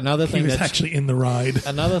 But another He thing was that's actually in the ride.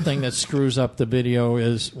 another thing that screws up the video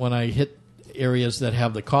is when I hit areas that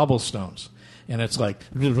have the cobblestones. And it's like,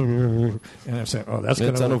 and I'm saying, oh, that's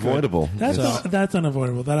going It's to unavoidable. That's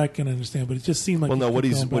unavoidable. That I can understand, but it just seemed like Well, no. he What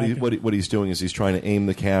kept he's going back and- what he's doing is he's trying to aim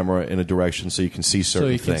the camera in a direction so you can see certain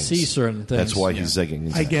So you can things. see certain things. That's why he's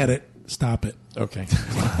zigging. I get it. Stop it. Okay,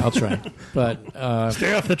 I'll try. But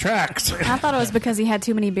Stay off the tracks. I thought it was because he had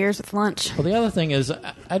too many beers with lunch. well, the other thing is,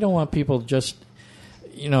 I don't want people just,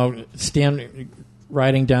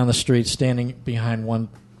 riding down the street, standing behind one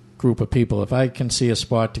group of people. If I can see a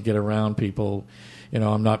spot to get around people,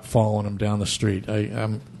 I'm not following them down the street.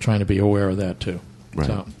 I'm trying to be aware of that too. Right.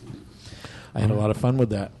 So I had a lot of fun with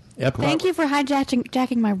that. Epcot, Thank you for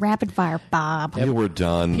hijacking my rapid fire, Bob. You were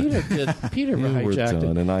done. Peter You were hijacked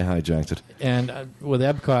done, it. and I hijacked it. And with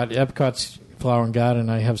Epcot's Flower and Garden,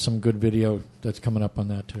 I have some good video that's coming up on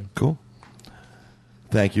that too. Cool.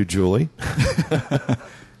 Thank you, Julie.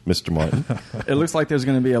 Mr. Martin. It looks like there's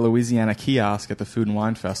going to be a Louisiana kiosk at the Food and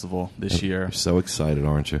Wine Festival this year. You're so excited,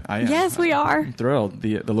 aren't you? I am. Yes, we are. I'm thrilled.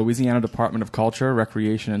 The Louisiana Department of Culture,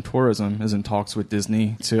 Recreation, and Tourism is in talks with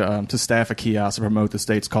Disney to staff a kiosk to promote the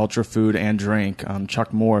state's culture, food, and drink.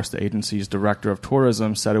 Chuck Morris, the agency's director of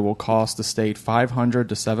tourism, said it will cost the state $500,000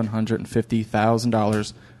 to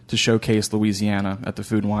 $750,000 to showcase Louisiana at the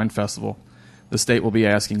Food and Wine Festival. The state will be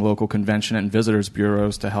asking local convention and visitors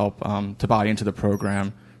bureaus to help to buy into the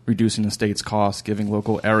program, reducing the state's costs, giving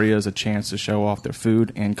local areas a chance to show off their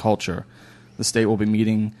food and culture. The state will be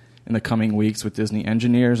meeting in the coming weeks with Disney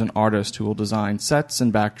engineers and artists who will design sets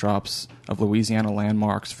and backdrops of Louisiana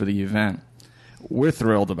landmarks for the event. We're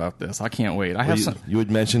thrilled about this. I can't wait. You had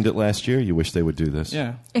mentioned it last year. You wish they would do this.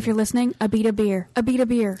 Yeah. If you're listening, a beat of beer. A beat of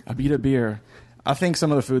beer. A beat of beer. I think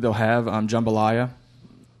some of the food they'll have, jambalaya.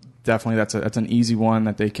 Definitely, that's an easy one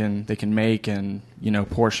that they can make and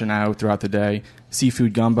portion out throughout the day.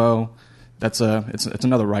 Seafood gumbo, it's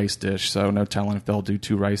another rice dish, so no telling if they'll do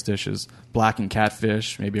 2 rice dishes. Blackened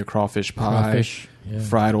catfish, maybe a crawfish pie, Crawfish, yeah.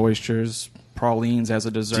 fried oysters, pralines as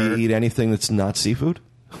a dessert. Do you eat anything that's not seafood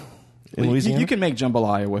in Louisiana? You can make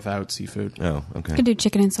jambalaya without seafood. Oh, okay. You can do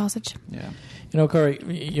chicken and sausage. Yeah. Corey,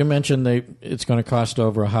 you mentioned it's going to cost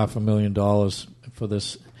over $500,000 for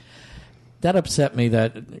this. That upset me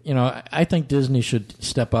that, I think Disney should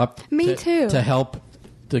step up. Me too. To help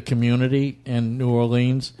the community in New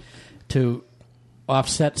Orleans to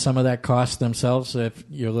offset some of that cost themselves if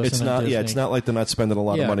you're listening It's not. to Disney. Yeah, it's not like they're not spending a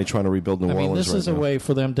lot of money trying to rebuild New Orleans. This is right a now. way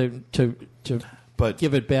for them to But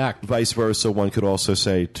give it back. Vice versa, one could also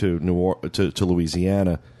say to to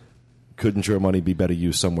Louisiana, couldn't your money be better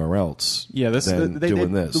used somewhere else? Yeah, than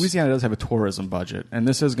doing this. Louisiana does have a tourism budget, and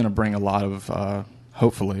this is going to bring a lot of,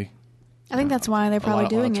 hopefully, I think that's why they're probably a lot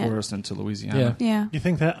doing of it. tourists into Louisiana. Yeah. You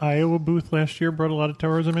think that Iowa booth last year brought a lot of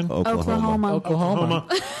tourism in? Oklahoma.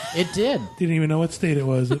 It did. Didn't even know what state it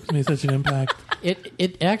was. It made such an impact.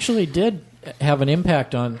 It actually did have an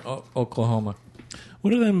impact on Oklahoma.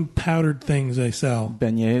 What are them powdered things they sell?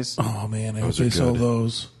 Beignets. Oh, man. I hope Those are they sold good.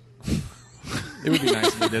 those. It would be nice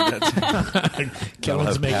if they did that. John will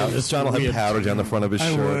have powder down the front of his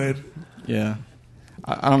I shirt. would. Yeah.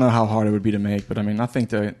 I don't know how hard it would be to make, but I think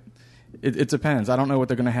that it depends. I don't know what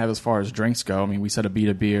they're going to have as far as drinks go. We said a beat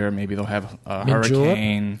of beer. Maybe they'll have a Mint julep?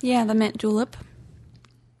 hurricane. Yeah, the mint julep.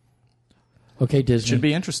 Okay, Disney. Should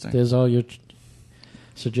be interesting. There's all your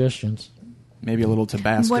suggestions. Maybe a little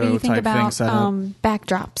Tabasco What do you think type thing about set up.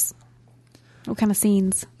 backdrops? What kind of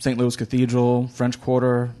scenes? St. Louis Cathedral, French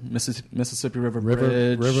Quarter, Mississippi River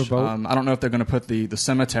Bridge. Riverboat. I don't know if they're going to put the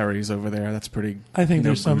cemeteries over there. That's pretty. I think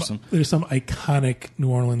there's gruesome. some iconic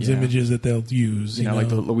New Orleans Yeah. images that they'll use. You know, like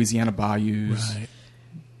the Louisiana bayous. Right.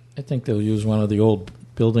 I think they'll use one of the old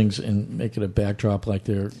buildings and make it a backdrop like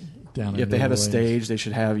they're down in If they New have a Orleans. stage, they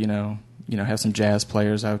should have have some jazz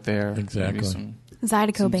players out there. Exactly. Maybe some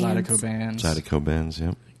Zydeco bands. Zydeco bands. Zydeco bands,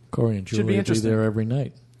 yeah. Corey and Should Julie be will be interesting. there every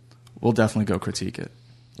night. We'll definitely go critique it.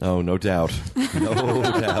 Oh, no doubt. No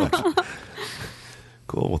doubt.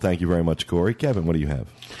 Cool. Well, thank you very much, Corey. Kevin, what do you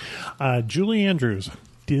have? Julie Andrews,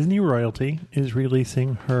 Disney royalty, is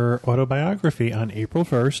releasing her autobiography on April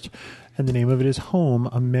 1st, and the name of it is Home,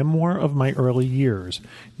 A Memoir of My Early Years.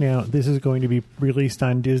 Now, this is going to be released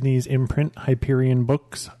on Disney's imprint, Hyperion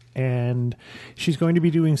Books, and she's going to be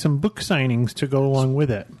doing some book signings to go along with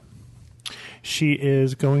it. She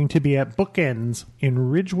is going to be at Bookends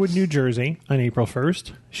in Ridgewood, New Jersey on April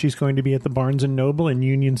 1st. She's going to be at the Barnes & Noble in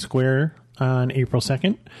Union Square on April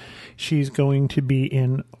 2nd. She's going to be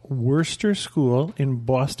in Worcester School in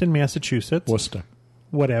Boston, Massachusetts. Worcester.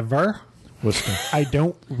 Whatever. Worcester. I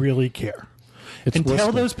don't really care. It's And tell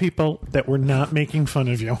Worcester. those people that we're not making fun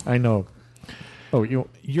of you. I know. Oh,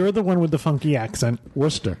 You're the one with the funky accent.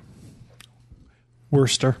 Worcester.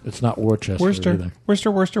 Worcester. It's not Worcester either.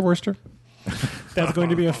 Worcester. That's going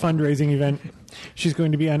to be a fundraising event. She's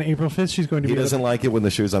going to be on April 5th. She's going to He be. doesn't like it when the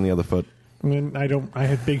shoe's on the other foot. I mean, I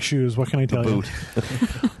have big shoes. What can I tell Boot. you?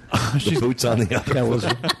 The boot's on the other That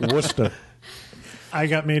foot. was Worcester. I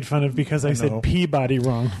got made fun of because I know. said Peabody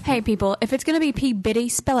wrong. Hey, people, if it's going to be P-Biddy,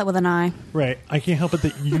 spell it with an I. Right. I can't help it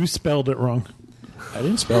that you spelled it wrong. I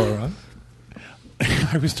didn't spell it wrong.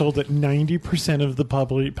 I was told that 90% of the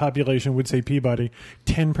population would say Peabody.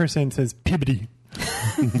 10% says Pibbity.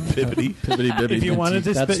 Pibbity. Pibbity bibbity. If you wanted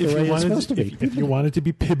to, That's the way it's supposed to be. if you wanted to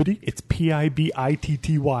be Pibbity, it's Pibitty.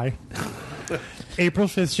 April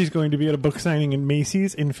 5th, she's going to be at a book signing in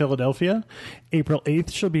Macy's in Philadelphia. April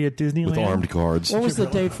 8th, she'll be at Disneyland. With armed guards. What was the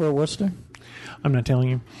date for Worcester? I'm not telling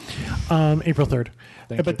you. April 3rd.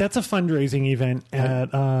 Thank But you. that's a fundraising event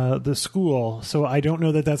at the school, so I don't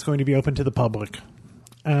know that that's going to be open to the public.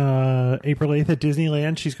 April 8th at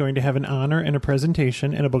Disneyland, she's going to have an honor and a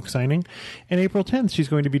presentation and a book signing. And April 10th, she's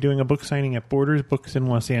going to be doing a book signing at Borders Books in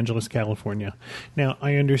Los Angeles, California. Now,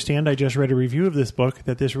 I understand, I just read a review of this book,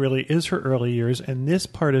 that this really is her early years, and this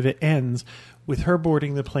part of it ends with her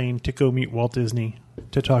boarding the plane to go meet Walt Disney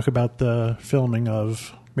to talk about the filming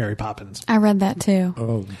of Mary Poppins. I read that too.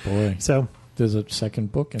 Oh, boy. So, There's a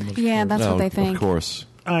second book in the Yeah, that's No, what they think. Of course.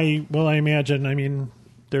 I imagine,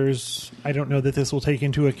 I don't know that this will take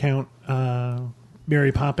into account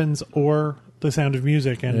Mary Poppins or The Sound of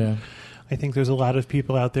Music, and Yeah. I think there's a lot of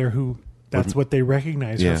people out there who that's what they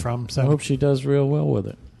recognize Yeah. her from. I So hope she does real well with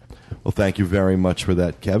it. Well, thank you very much for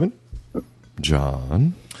that, Kevin.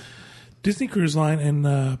 John. Disney Cruise Line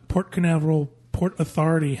and Port Canaveral Port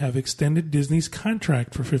Authority have extended Disney's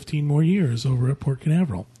contract for 15 more years over at Port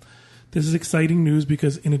Canaveral. This is exciting news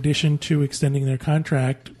because in addition to extending their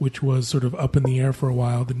contract, which was sort of up in the air for a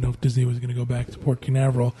while, didn't know if Disney was going to go back to Port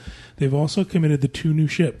Canaveral, they've also committed the 2 new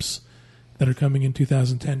ships that are coming in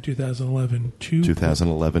 2010, 2011,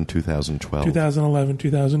 2011, 2012. 2011,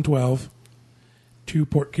 2012 to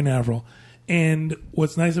Port Canaveral. And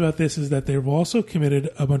what's nice about this is that they've also committed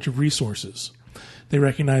a bunch of resources. They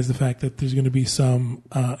recognize the fact that there's going to be some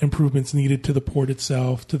improvements needed to the port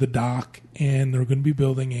itself, to the dock, and they're going to be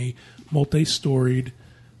building a multi-storied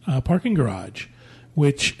parking garage,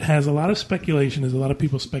 which has a lot of speculation. There's a lot of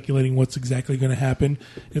people speculating what's exactly going to happen.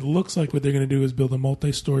 It looks like what they're going to do is build a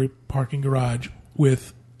multi-story parking garage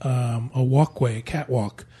with a walkway, a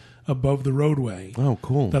catwalk, above the roadway. Oh,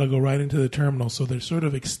 cool. That'll go right into the terminal. So they're sort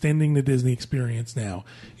of extending the Disney experience now.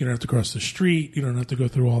 You don't have to cross the street. You don't have to go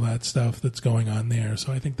through all that stuff that's going on there.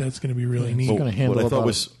 So I think that's going to be really neat. gonna handle what I thought about-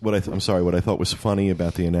 was what I thought was funny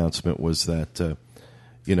about the announcement was that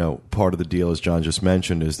part of the deal, as John just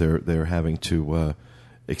mentioned, is they're having to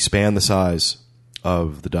expand the size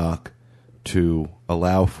of the dock to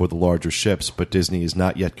allow for the larger ships, but Disney is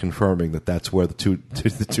not yet confirming that that's where the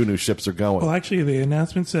two new ships are going. Well, actually, the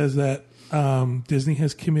announcement says that Disney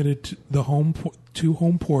has committed to home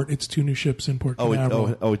port its 2 new ships in Port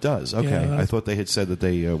Canaveral. It does. Okay, Yeah, I thought they had said that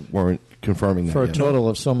they weren't confirming that For a yet. total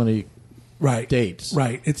of so many Right. dates.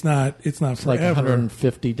 Right. It's not It's like forever.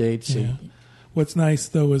 150 dates. Yeah. What's nice,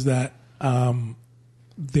 though, is that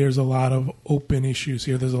there's a lot of open issues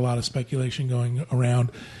here. There's a lot of speculation going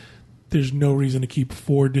around. There's no reason to keep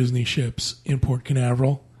 4 Disney ships in Port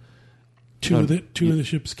Canaveral. Two of the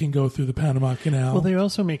ships can go through the Panama Canal. well, they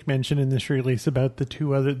also make mention in this release about the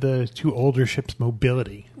two older ships'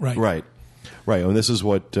 mobility. right. Right, and this is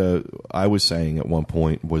what I was saying at one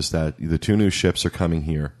point, was that the 2 new ships are coming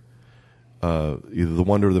here. Either the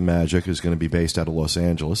Wonder of the Magic is going to be based out of Los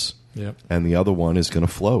Angeles, Yep. and the other one is going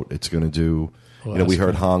to float. It's going to do, we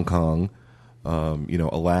heard Hong Kong.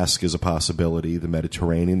 Alaska is a possibility, the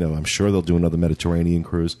Mediterranean, though I'm sure they'll do another Mediterranean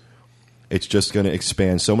cruise. It's just going to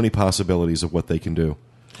expand so many possibilities of what they can do.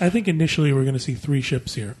 I think initially we're going to see 3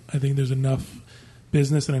 ships here. I think there's enough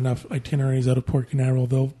business and enough itineraries out of Port Canaveral.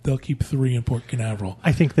 They'll keep 3 in Port Canaveral.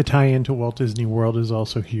 I think the tie-in to Walt Disney World is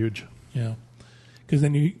also huge. Yeah,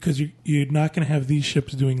 because you're not going to have these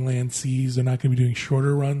ships doing land seas. They're not going to be doing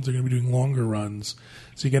shorter runs. They're going to be doing longer runs.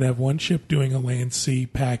 So you got to have one ship doing a land sea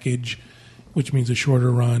package, which means a shorter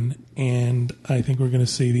run. And I think we're going to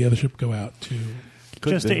see the other ship go out to.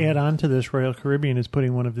 Just to add on to this, Royal Caribbean is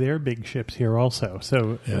putting one of their big ships here also.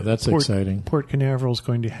 So Yeah, that's exciting. Port Canaveral is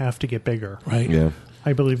going to have to get bigger. Right. Yeah.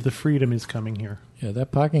 I believe the Freedom is coming here. Yeah,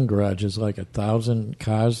 that parking garage is like 1,000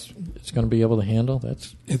 cars it's going to be able to handle.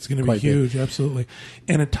 It's going to be huge, absolutely.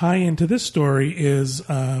 And a tie-in to this story is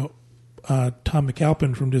Tom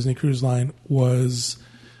McAlpin from Disney Cruise Line was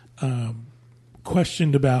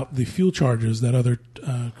questioned about the fuel charges that other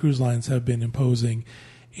cruise lines have been imposing.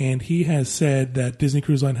 And he has said that Disney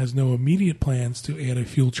Cruise Line has no immediate plans to add a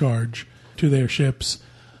fuel charge to their ships,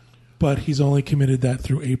 but he's only committed that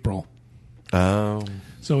through April. Oh.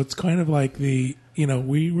 So it's kind of like we're not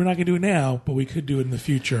going to do it now, but we could do it in the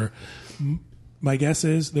future. My guess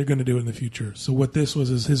is they're going to do it in the future. So what this was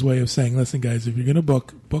is his way of saying, listen, guys, if you're going to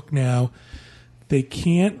book now. They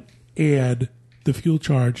can't add the fuel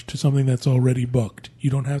charge to something that's already booked. You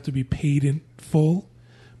don't have to be paid in full,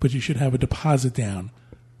 but you should have a deposit down.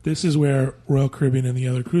 This is where Royal Caribbean and the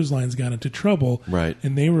other cruise lines got into trouble, right?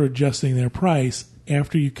 And they were adjusting their price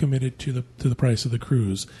after you committed to the price of the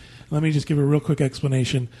cruise. Let me just give a real quick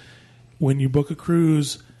explanation. When you book a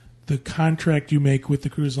cruise, the contract you make with the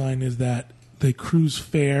cruise line is that the cruise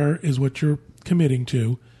fare is what you're committing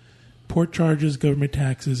to. Port charges, government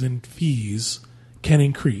taxes, and fees can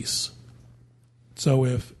increase. So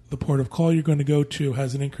if the port of call you're going to go to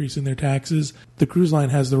has an increase in their taxes, the cruise line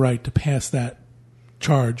has the right to pass that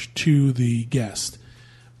charge to the guest.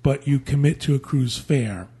 But you commit to a cruise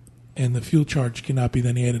fare, and the fuel charge cannot be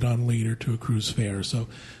then added on later to a cruise fare. So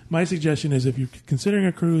my suggestion is if you're considering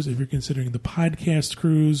a cruise, if you're considering the podcast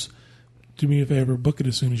cruise, do me a favor, book it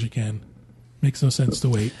as soon as you can. Makes no sense to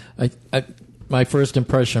wait. My first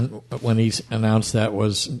impression when he announced that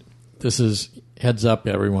was, this is heads up,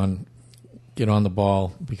 everyone, get on the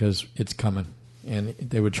ball because it's coming. And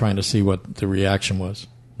they were trying to see what the reaction was.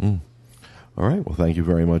 All right. Well, thank you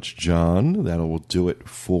very much, John. That will do it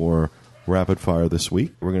for Rapid Fire this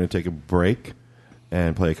week. We're going to take a break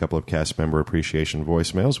and play a couple of cast member appreciation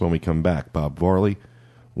voicemails. When we come back, Bob Varley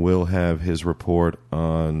will have his report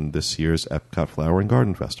on this year's Epcot Flower and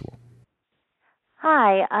Garden Festival.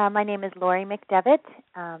 Hi, my name is Lori McDevitt,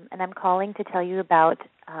 and I'm calling to tell you about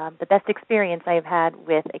the best experience I've had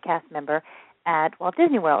with a cast member at Walt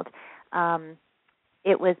Disney World.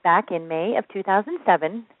 It was back in May of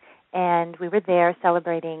 2007, and we were there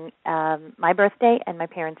celebrating my birthday and my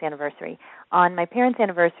parents' anniversary. On my parents'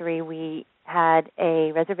 anniversary, we had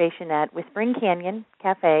a reservation at Whispering Canyon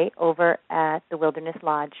Cafe over at the Wilderness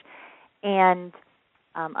Lodge, and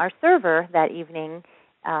our server that evening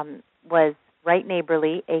was Right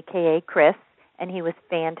Neighborly, a.k.a. Chris, and he was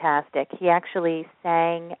fantastic. He actually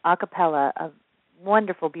sang a cappella a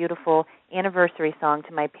wonderful, beautiful anniversary song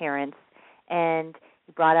to my parents, and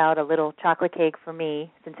he brought out a little chocolate cake for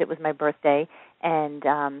me since it was my birthday, and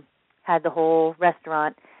had the whole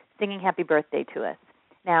restaurant singing happy birthday to us.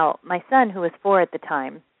 Now, my son, who was 4 at the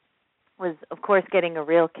time, was, of course, getting a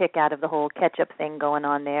real kick out of the whole ketchup thing going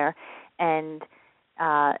on there, and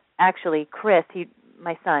actually, Chris,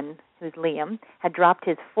 my son, who's Liam, had dropped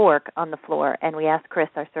his fork on the floor, and we asked Chris,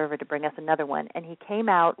 our server, to bring us another one. And he came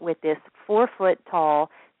out with this 4-foot-tall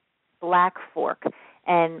black fork,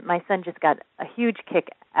 and my son just got a huge kick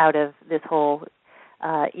out of this whole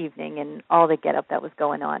evening and all the get-up that was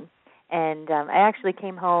going on. And I actually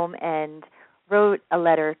came home and wrote a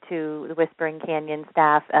letter to the Whispering Canyon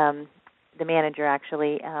staff, the manager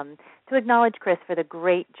actually, to acknowledge Chris for the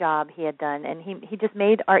great job he had done. And he just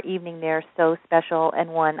made our evening there so special and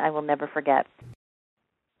one I will never forget.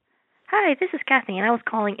 Hi, this is Kathy, and I was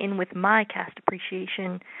calling in with my cast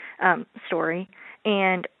appreciation story.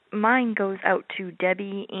 And mine goes out to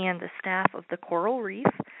Debbie and the staff of the Coral Reef.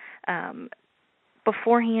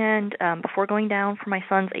 Beforehand, before going down for my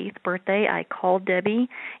son's 8th birthday, I called Debbie,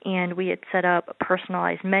 and we had set up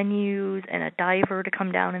personalized menus and a diver to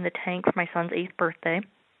come down in the tank for my son's 8th birthday.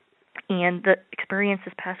 And the experience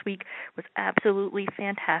this past week was absolutely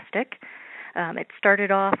fantastic. It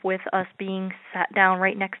started off with us being sat down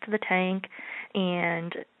right next to the tank,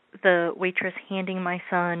 and the waitress handing my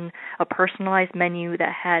son a personalized menu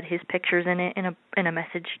that had his pictures in it and a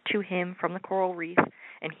message to him from the Coral Reef.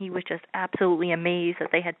 And he was just absolutely amazed that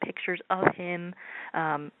they had pictures of him.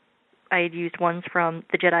 I had used ones from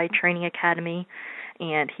the Jedi Training Academy,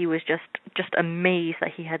 and he was just amazed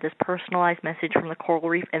that he had this personalized message from the Coral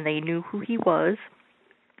Reef, and they knew who he was.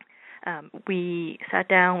 We sat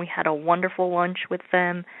down, we had a wonderful lunch with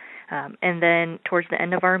them, and then towards the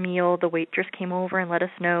end of our meal, the waitress came over and let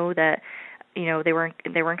us know that they were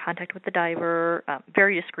in contact with the diver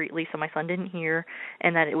very discreetly, so my son didn't hear,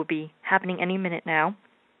 and that it would be happening any minute now.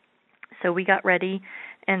 So we got ready,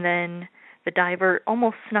 and then the diver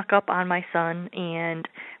almost snuck up on my son, and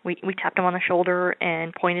we tapped him on the shoulder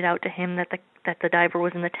and pointed out to him that the diver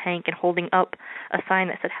was in the tank and holding up a sign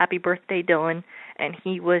that said "Happy Birthday, Dylan," and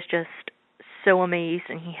he was just so amazed,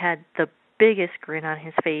 and he had the biggest grin on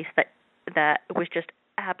his face that was just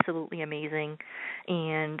absolutely amazing.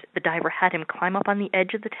 And the diver had him climb up on the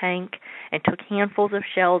edge of the tank and took handfuls of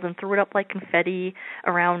shells and threw it up like confetti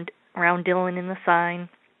around Dylan in the sign,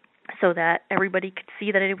 so that everybody could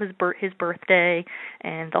see that it was his birthday,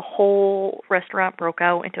 and the whole restaurant broke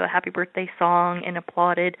out into a happy birthday song and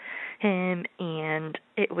applauded him, and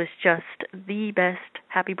it was just the best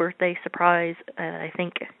happy birthday surprise I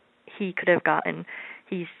think he could have gotten.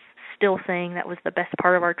 He's still saying that was the best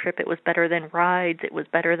part of our trip. It was better than rides. It was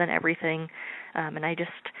better than everything. And I just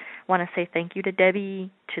want to say thank you to Debbie,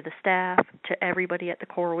 to the staff, to everybody at the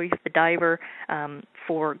Coral Reef, the diver,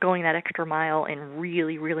 for going that extra mile and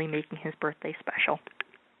really, really making his birthday special.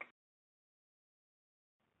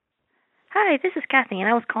 Hi, this is Kathy, and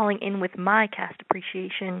I was calling in with my cast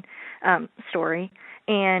appreciation story.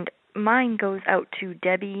 And mine goes out to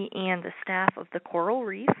Debbie and the staff of the Coral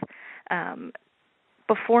Reef.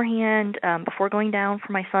 Beforehand, before going down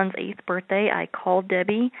for my son's 8th birthday, I called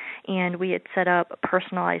Debbie, and we had set up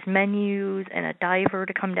personalized menus and a diver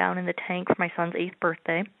to come down in the tank for my son's 8th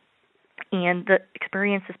birthday. And the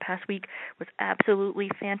experience this past week was absolutely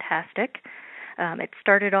fantastic. It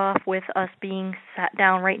started off with us being sat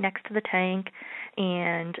down right next to the tank,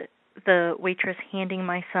 and the waitress handing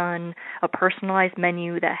my son a personalized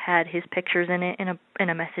menu that had his pictures in it and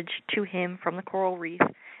a message to him from the Coral Reef.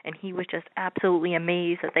 And he was just absolutely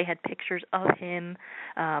amazed that they had pictures of him.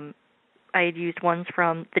 I had used ones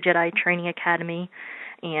from the Jedi Training Academy,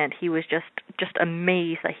 and he was just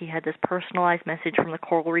amazed that he had this personalized message from the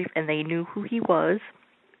Coral Reef, and they knew who he was.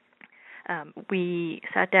 We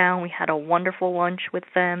sat down, we had a wonderful lunch with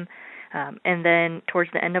them, and then towards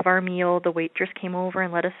the end of our meal, the waitress came over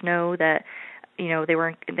and let us know that they were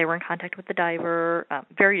in contact with the diver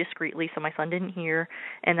very discreetly, so my son didn't hear,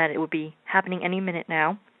 and that it would be happening any minute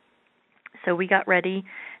now. So we got ready,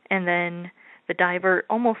 and then the diver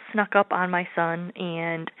almost snuck up on my son,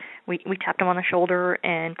 and we tapped him on the shoulder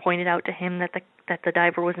and pointed out to him that the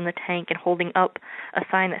diver was in the tank and holding up a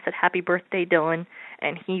sign that said "Happy Birthday, Dylan,"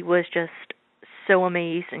 and he was just so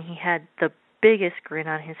amazed, and he had the biggest grin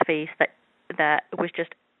on his face that was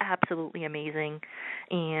just absolutely amazing.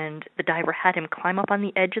 And the diver had him climb up on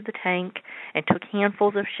the edge of the tank and took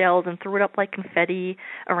handfuls of shells and threw it up like confetti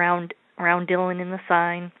around Dylan in the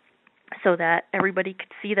sign, so that everybody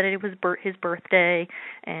could see that it was his birthday,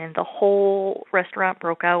 and the whole restaurant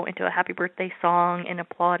broke out into a happy birthday song and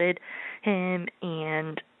applauded him,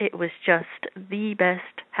 and it was just the best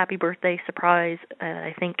happy birthday surprise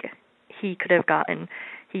I think he could have gotten.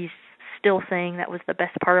 He's still saying that was the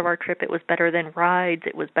best part of our trip. It was better than rides.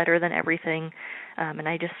 It was better than everything. And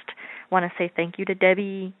I just want to say thank you to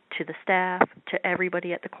Debbie, to the staff, to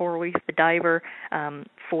everybody at the Coral Reef, the diver,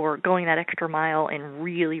 for going that extra mile and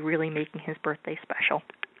really, really making his birthday special.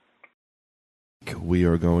 We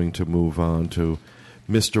are going to move on to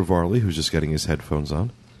Mr. Varley, who's just getting his headphones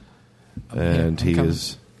on. And he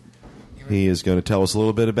is going to tell us a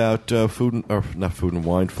little bit about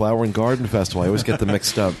Flower and Garden Festival. I always get them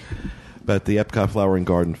mixed up. But the Epcot Flower and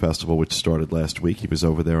Garden Festival, which started last week. He was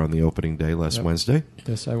over there on the opening day last Wednesday.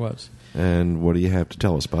 Yes, I was. And what do you have to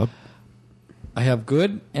tell us, Bob? I have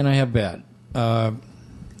good and I have bad.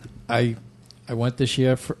 I went this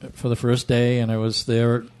year for the first day, and I was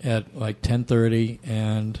there at like 10:30,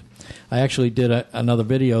 and I actually did another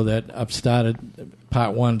video that I've started.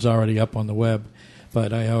 Part 1's already up on the web,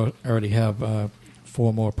 but I already have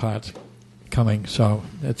 4 more parts coming, so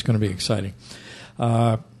it's going to be exciting.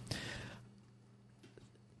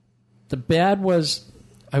 The bad was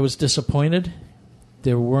I was disappointed.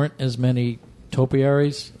 There weren't as many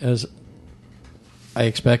topiaries as I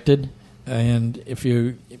expected, and if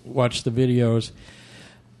you watch the videos,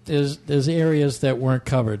 there's areas that weren't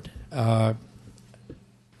covered. I'm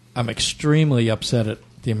extremely upset at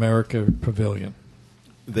the America Pavilion.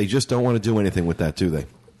 They just don't want to do anything with that, do they?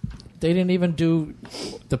 They didn't even do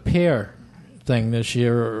the pear thing this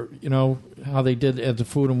year, or, how they did at the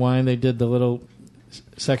Food and Wine. They did the little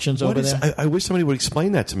sections over there. I wish somebody would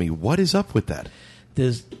explain that to me. What is up with that?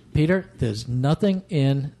 There's nothing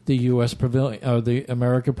in the U.S. Pavilion, or the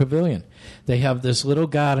America Pavilion. They have this little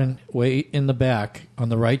garden way in the back on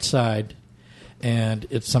the right side, and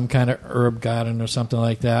it's some kind of herb garden or something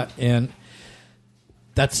like that, and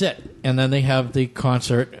that's it. And then they have the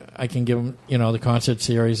concert. I can give them, the concert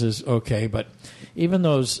series is okay, but even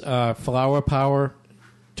those flower power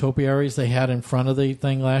topiaries they had in front of the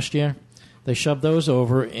thing last year, they shoved those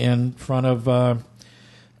over in front of a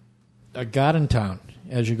Garden Town.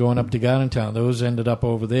 As you're going up to Garden Town, those ended up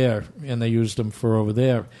over there, and they used them for over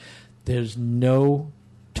there. There's no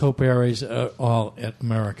topiaries at all at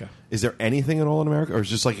America. Is there anything at all in America, or is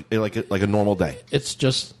it just like a normal day? It's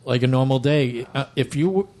just like a normal day. If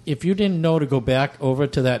you didn't know to go back over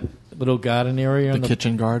to that little garden area, the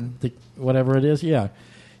kitchen garden, whatever it is, you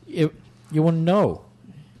wouldn't know.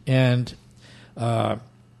 And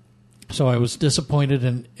so I was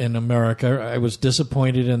disappointed in America. I was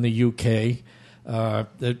disappointed in the UK.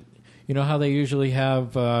 You know how they usually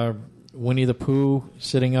have Winnie the Pooh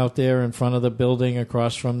sitting out there in front of the building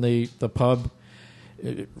across from the pub,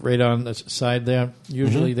 right on the side there.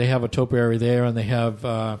 Usually they have a topiary there, and they have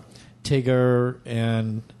Tigger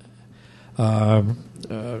and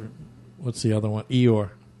what's the other one? Eeyore.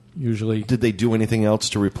 Usually, did they do anything else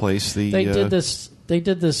to replace the? They did this. They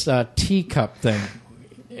did this teacup thing,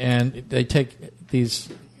 and they take these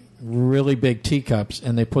really big teacups,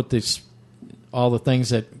 and they put all the things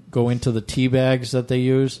that go into the tea bags that they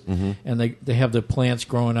use, and they have the plants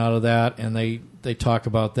growing out of that, and they talk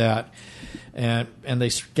about that, and they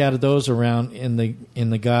scattered those around in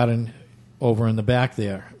the garden over in the back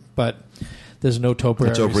there, but there's no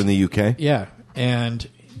topiaries. That's over in the UK? Yeah, and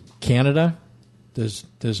Canada,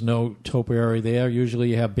 there's no topiary there. Usually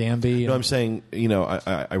you have Bambi. No, I'm saying,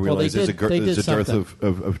 I realize there's a dearth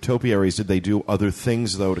of topiaries. Did they do other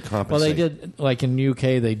things, though, to compensate? Well, they did, like in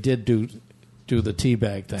UK, they did do the tea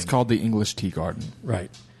bag thing. It's called the English tea garden. Right.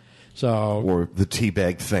 So, or the tea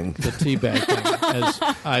bag thing. The tea bag thing, as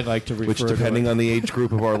I like to refer to it. Which, depending on the age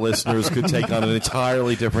group of our listeners, could take on an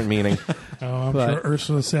entirely different meaning. I'm sure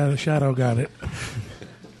Ursula Shadow got it.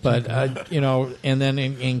 But, and then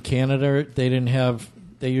in Canada,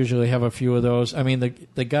 they usually have a few of those. I mean,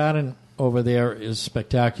 the garden over there is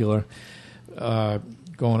spectacular,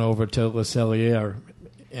 going over to Le Cellier,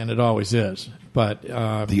 and it always is. But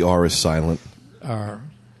the R is silent. Le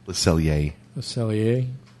Cellier. Le Cellier.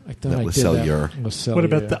 I thought I Le did Cellier. that. Le Cellier. What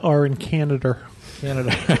about the R in Canada?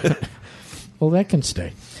 Well, that can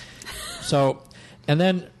stay. So, and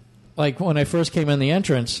then, like when I first came in the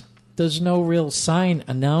entrance, there's no real sign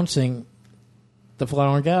announcing the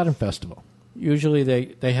Flower and Garden Festival. Usually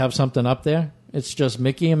they have something up there. It's just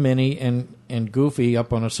Mickey and Minnie and Goofy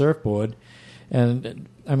up on a surfboard. And,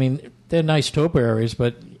 I mean, they're nice topiaries,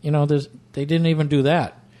 but, they didn't even do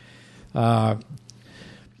that.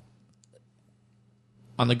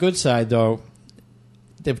 On the good side, though,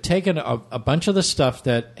 they've taken a bunch of the stuff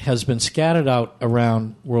that has been scattered out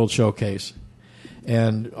around World Showcase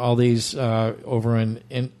and all these over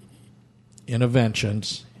in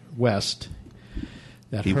Innovations West.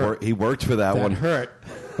 He worked for that one. Hurt,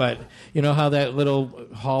 but you know how that little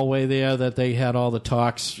hallway there that they had all the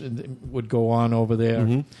talks would go on over there.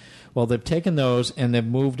 Mm-hmm. Well, they've taken those and they've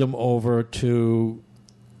moved them over to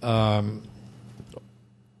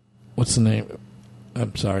what's the name?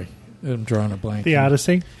 I'm sorry, I'm drawing a blank. The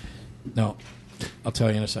Odyssey. No, I'll tell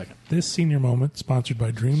you in a second. This senior moment sponsored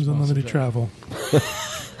by Dreams Unlimited Travel.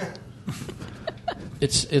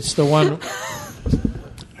 It's the one.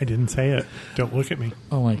 I didn't say it. Don't look at me.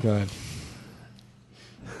 Oh my God.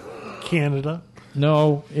 Canada.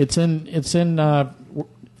 No, it's in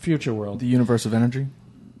Future World. The Universe of Energy.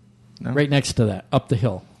 No? Right next to that, up the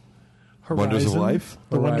hill. Horizon? Wonders of Life.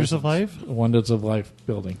 The Wonders of Life. The Wonders of Life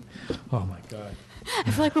building. Oh my God.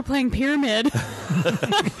 I feel like we're playing Pyramid.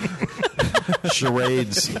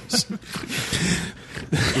 Charades.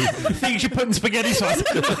 Things you put in spaghetti sauce.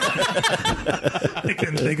 I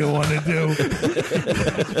couldn't think of one to do.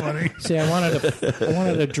 That's funny. See, I wanted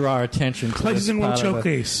to draw attention to Places in World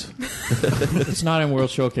Showcase. It's not in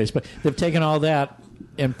World Showcase, but they've taken all that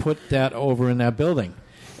and put that over in that building,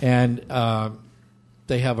 and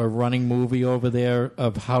they have a running movie over there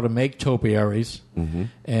of how to make topiaries,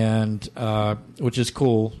 and which is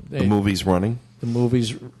cool. The movie's running. The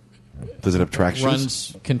movie's. Does it have tractions?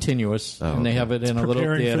 Runs continuous, and they have it in a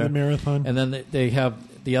little theater. For the marathon. And then they have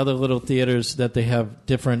the other little theaters that they have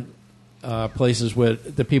different places where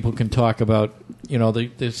the people can talk about,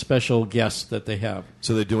 the special guests that they have.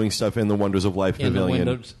 So they're doing stuff in the Wonders of Life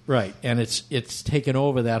Pavilion. Right, and it's taken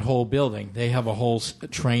over that whole building. They have a whole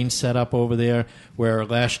train set up over there, where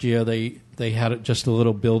last year they had just a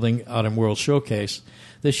little building out in World Showcase.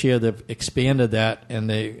 This year they've expanded that, and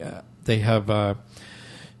they have a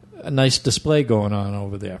nice display going on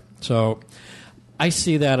over there. So I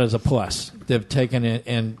see that as a plus. They've taken it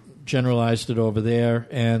and generalized it over there,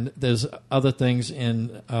 and there's other things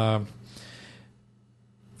in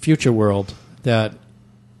Future World that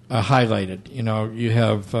are highlighted. You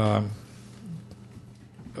have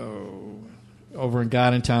over in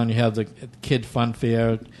Garden Town, you have the Kid Fun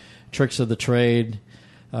Fair, Tricks of the Trade.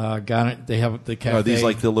 They have the cafe. Are these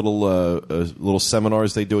like the little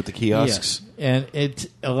seminars they do at the kiosks? Yes. And it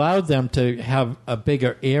allowed them to have a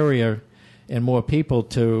bigger area and more people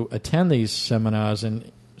to attend these seminars.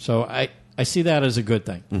 And so I see that as a good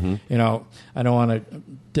thing. Mm-hmm. You know, I don't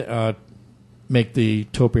want to make the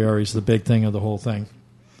topiaries the big thing of the whole thing.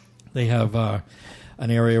 They have an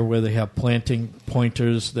area where they have planting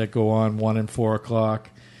pointers that go on 1 and 4 o'clock.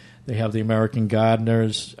 They have the American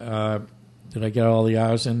Gardeners. Did I get all the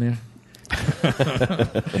hours in there?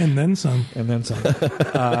 And then some. And then some.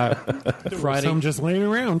 Friday, some just laying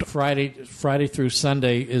around. Friday through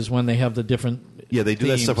Sunday is when they have the different. Yeah, they do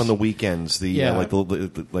themes. that stuff on the weekends.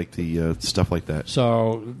 Like the stuff like that.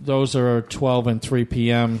 So those are 12 and 3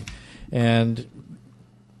 p.m. And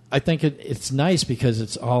I think it's nice because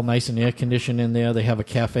it's all nice and air conditioned in there. They have a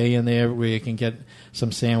cafe in there where you can get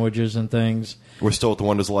some sandwiches and things. We're still at the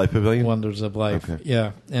Wonders of Life Pavilion? Wonders of Life, okay.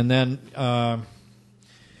 Yeah. And then, going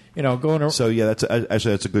around. So, yeah, that's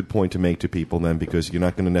a good point to make to people then, because you're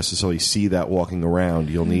not going to necessarily see that walking around.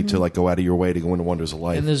 You'll need to go out of your way to go into Wonders of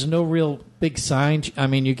Life. And there's no real big sign. I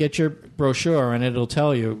mean, you get your brochure and it'll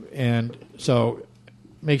tell you. And so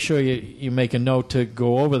make sure you make a note to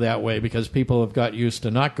go over that way because people have got used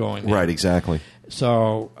to not going there. Right, exactly.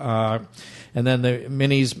 So, and then the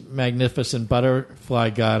Minnie's Magnificent Butterfly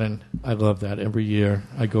Garden. I love that. Every year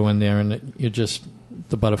I go in there and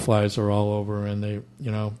the butterflies are all over and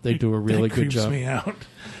they do a really good job. That creeps me out.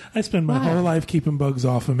 I spend my whole life keeping bugs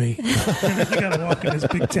off of me. I got to walk in this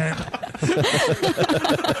big tent.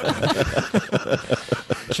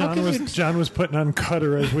 John was putting on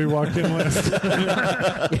Cutter as we walked in last time.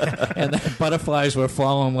 Yeah, and the butterflies were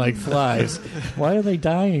falling like flies. Why are they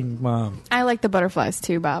dying, Mom? I like the butterflies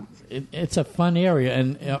too, Bob. It's a fun area,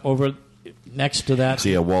 and over next to that, So,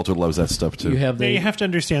 yeah, Walter loves that stuff, too. you have Now, the you have to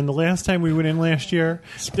understand, the last time we went in last year,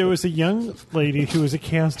 there was a young lady who was a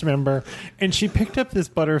cast member, and she picked up this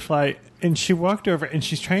butterfly, and she walked over, and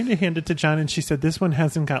she's trying to hand it to John, and she said, this one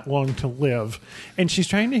hasn't got long to live. And she's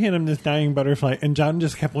trying to hand him this dying butterfly, and John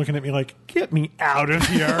just kept looking at me like, get me out of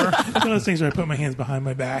here. It's one of those things where I put my hands behind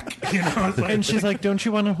my back. It's like, And she's like, don't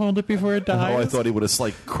you want to hold it before it dies? Oh, I thought he would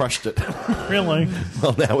have, crushed it. Really?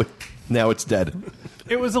 Well, now it's dead.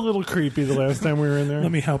 It was a little creepy the last time we were in there.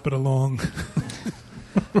 let me help it along.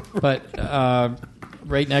 But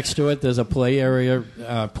right next to it, there's a play area,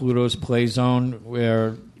 Pluto's Play Zone,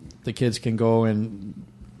 where the kids can go and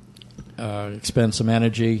expend some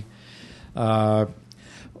energy. The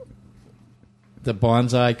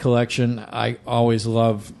bonsai collection, I always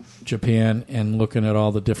love Japan and looking at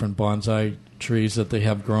all the different bonsai trees that they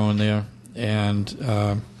have growing there.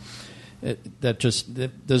 And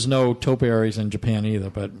there's no topiaries in Japan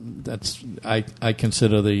either, but I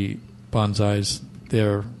consider the bonsais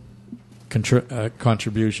their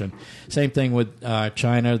contribution. Same thing with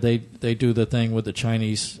China. They do the thing with the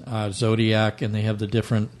Chinese zodiac, and they have the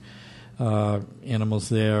different animals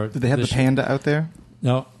there. Did they have the panda out there?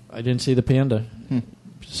 No, I didn't see the panda.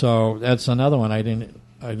 So that's another one I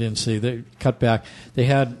didn't see. They cut back. They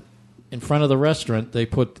had in front of the restaurant. They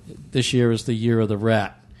put this year is the year of the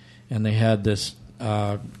rat. And they had this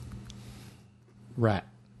rat.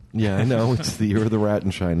 Yeah, I know. It's the year of the rat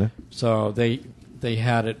in China. So they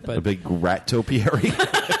had it, but a big rat topiary.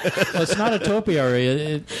 Well, it's not a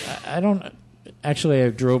topiary. I don't actually.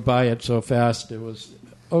 I drove by it so fast. It was.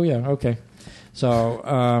 Oh yeah, okay.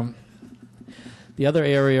 So the other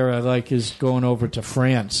area I like is going over to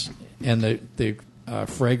France and the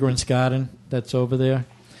fragrance garden that's over there,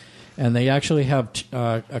 and they actually have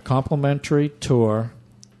a complimentary tour.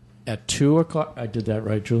 At 2 o'clock, I did that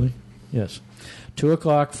right, Julie? Yes. 2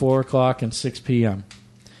 o'clock, 4 o'clock, and 6 p.m.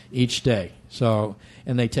 each day. So,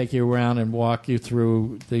 and they take you around and walk you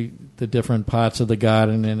through the different parts of the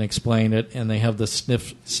garden and explain it. And they have the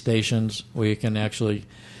sniff stations where you can actually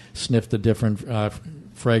sniff the different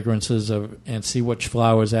fragrances and see which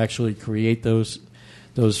flowers actually create those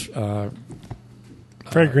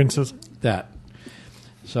fragrances. That.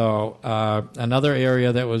 So another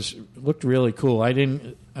area that looked really cool.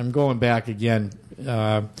 I'm going back again.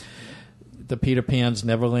 The Peter Pan's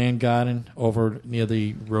Neverland Garden over near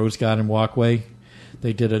the Rose Garden Walkway.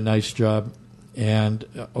 They did a nice job and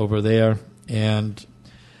over there. And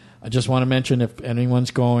I just want to mention, if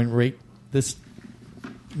anyone's going right this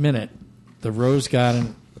minute, the Rose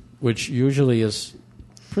Garden, which usually is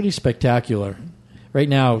pretty spectacular. Right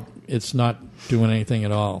now, it's not doing anything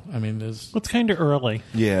at all. I mean, it's kind of early.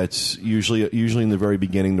 Yeah, it's usually in the very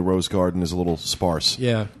beginning. The Rose Garden is a little sparse.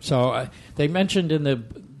 Yeah, so they mentioned in the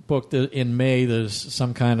book that in May there's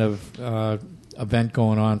some kind of event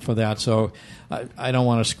going on for that. So I don't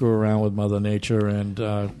want to screw around with Mother Nature,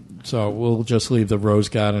 and so we'll just leave the Rose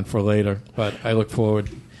Garden for later. But I look forward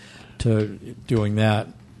to doing that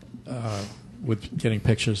with getting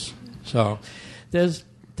pictures. So there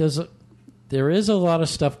is a lot of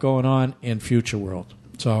stuff going on in Future World.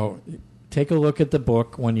 So take a look at the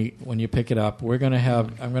book when you pick it up. I'm going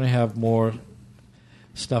to have more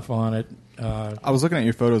stuff on it. I was looking at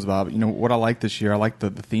your photos, Bob. You know what I like this year? I like the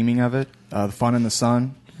theming of it, the fun in the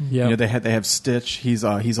sun. Yeah, you know, they have Stitch. He's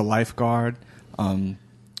a lifeguard.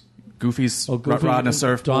 Goofy's riding a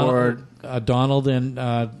surfboard. Donald and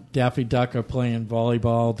Daffy Duck are playing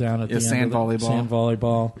volleyball down at the end sand of the sand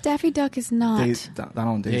volleyball. Daffy Duck is not.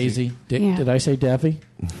 Donald and Daisy. Did I say Daffy?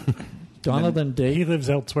 Donald and Daisy. He lives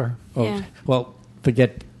elsewhere. Oh, Yeah. Well,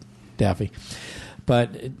 forget Daffy. But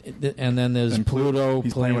and then there's Pluto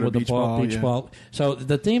playing with the beach ball. So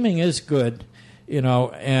the theming is good,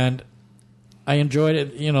 and I enjoyed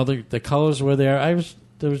it. The colors were there.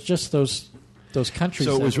 There was just those countries.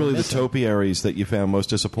 So it was really the missing. topiaries that you found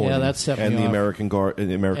most disappointing. Yeah, that set me and the off.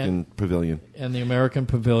 American Pavilion. And the American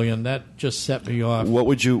Pavilion, that just set me off. What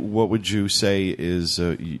would you say is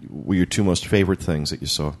were your two most favorite things that you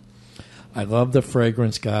saw? I love the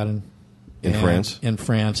Fragrance Garden In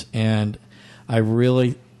France, and I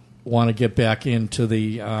really want to get back into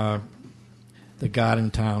the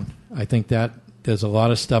Garden Town. I think that there's a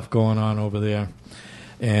lot of stuff going on over there,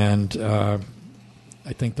 and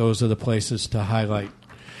I think those are the places to highlight.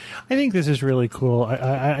 I think this is really cool.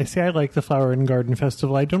 I say I like the Flower and Garden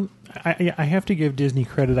Festival. I have to give Disney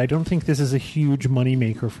credit. I don't think this is a huge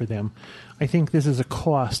moneymaker for them. I think this is a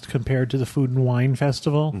cost compared to the Food and Wine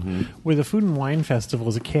Festival, where the Food and Wine Festival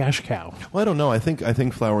is a cash cow. Well, I don't know. I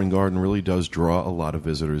think Flower and Garden really does draw a lot a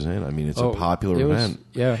visitors in. I mean, it's a popular event.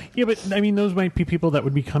 Yeah, but I mean, those might be people that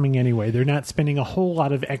would be coming anyway. They're not spending a whole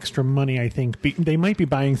lot of extra money. I think they might be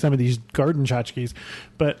buying some of these garden tchotchkes,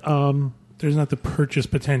 but there's not the purchase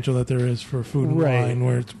potential that there is for Food and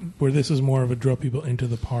Wine, where this is more of a draw people into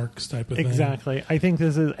the parks type of thing. Exactly. I think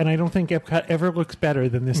this is, and I don't think Epcot ever looks better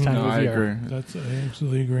than this time of year. I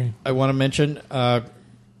absolutely agree. I want to mention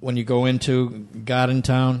when you go into Garden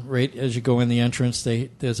Town, right as you go in the entrance,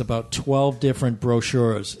 there's about 12 different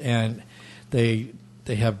brochures, and they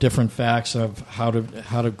have different facts of how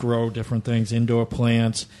to grow different things, indoor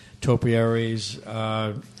plants, topiaries.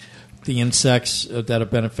 The insects that are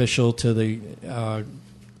beneficial to the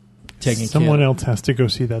taking Someone care. else has to go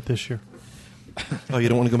see that this year. Oh, you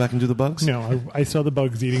don't want to go back and do the bugs? No, I saw the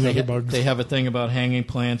bugs eating other bugs. They have a thing about hanging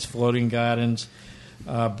plants, floating gardens,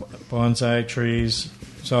 bonsai trees.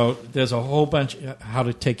 So there's a whole bunch how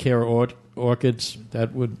to take care of orchids.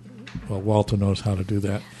 Walter knows how to do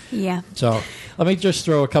that. Yeah. So let me just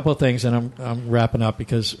throw a couple of things, and I'm wrapping up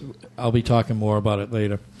because I'll be talking more about it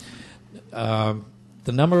later.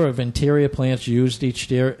 The number of interior plants used each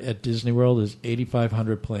year at Disney World is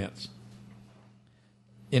 8,500 plants.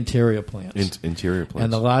 Interior plants. Interior plants.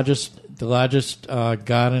 And the largest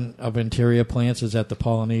garden of interior plants is at the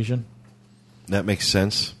Polynesian. That makes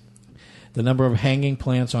sense. The number of hanging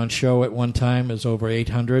plants on show at one time is over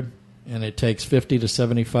 800, and it takes 50 to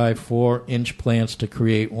 75 4-inch plants to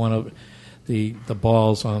create one of the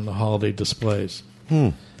balls on the holiday displays.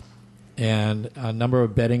 And a number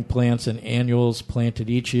of bedding plants and annuals planted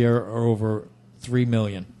each year are over 3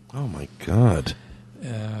 million. Oh, my God.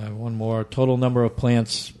 One more. Total number of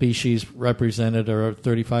plants species represented are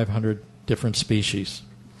 3,500 different species.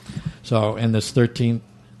 So, and there's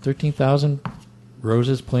 13,000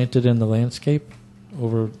 roses planted in the landscape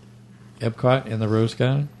over Epcot in the Rose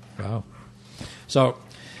Garden. Wow. So,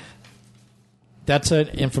 that's an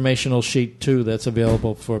informational sheet, too, that's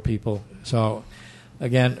available for people. So,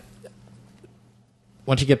 again,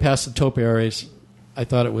 once you get past the topiaries, I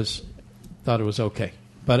thought it was okay.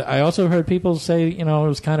 But I also heard people say, it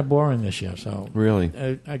was kind of boring this year. So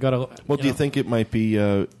really, I got a. Well, do you think it might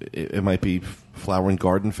be flower and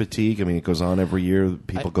garden fatigue? I mean, it goes on every year.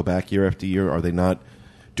 People go back year after year. Are they not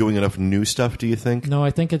doing enough new stuff? Do you think? No, I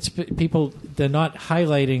think it's people. They're not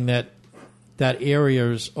highlighting that area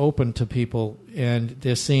is open to people, and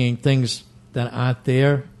they're seeing things that aren't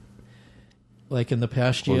there. Like in the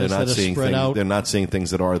past years that are spread out. They're not seeing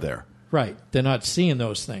things that are there. Right. They're not seeing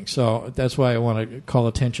those things. So that's why I want to call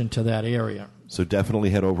attention to that area. So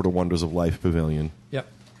definitely head over to Wonders of Life Pavilion. Yep.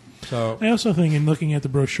 So I also think in looking at the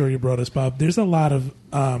brochure you brought us, Bob, there's a lot of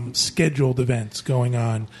scheduled events going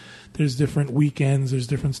on. There's different weekends. There's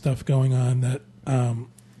different stuff going on that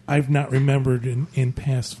I've not remembered in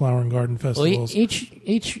past flower and garden festivals. Well,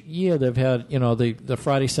 each year they've had, the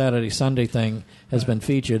Friday, Saturday, Sunday thing has been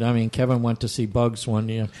featured. I mean, Kevin went to see Bugs one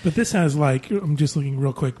year. But this has, I'm just looking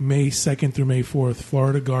real quick, May 2nd through May 4th,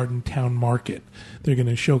 Florida Garden Town Market. They're going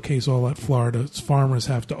to showcase all that Florida's farmers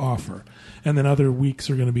have to offer. And then other weeks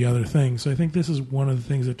are going to be other things. So I think this is one of the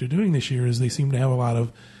things that they're doing this year is they seem to have a lot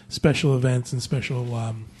of special events and special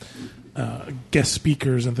guest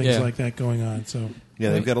speakers and things like that going on. So yeah,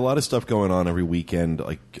 they've got a lot of stuff going on every weekend,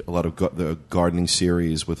 like a lot of the gardening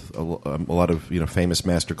series with a lot of famous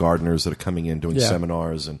master gardeners that are coming in doing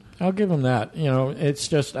seminars. And I'll give them that. It's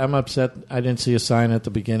just I'm upset I didn't see a sign at the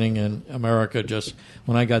beginning, and America just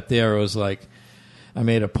when I got there, it was like I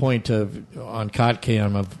made a point on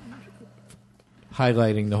COTCAM of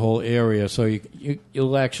highlighting the whole area, so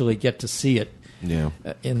you'll actually get to see it. Yeah,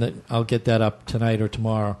 I'll get that up tonight or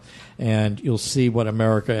tomorrow, and you'll see what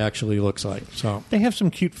America actually looks like. So they have some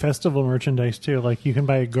cute festival merchandise too. Like you can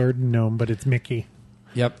buy a garden gnome, but it's Mickey.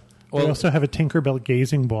 Yep. They also have a Tinkerbell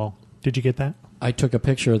gazing ball. Did you get that? I took a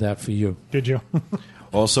picture of that for you. Did you?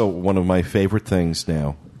 Also, one of my favorite things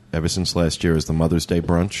now, ever since last year, is the Mother's Day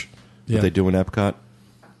brunch that they do in Epcot.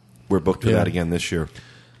 We're booked for that again this year.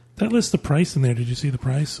 That lists the price in there. Did you see the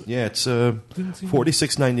price? Yeah, it's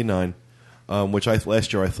 $46.99. Which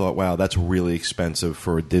last year I thought, wow, that's really expensive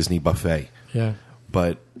for a Disney buffet. Yeah.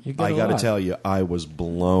 But I got to tell you, I was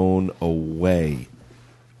blown away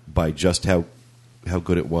by just how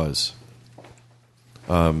good it was.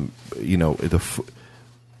 Not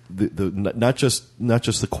just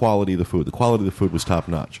the quality of the food. The quality of the food was top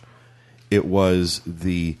notch. It was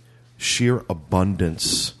the sheer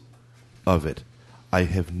abundance of it. I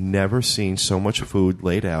have never seen so much food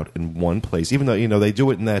laid out in one place. Even though they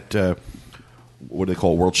do it in that. What do they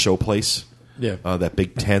call it? World Showplace? Yeah. That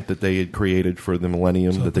big tent that they had created for the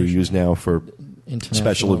Millennium that they use now for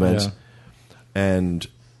special events. Yeah. And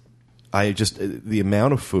the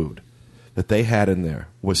amount of food that they had in there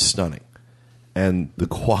was stunning. And the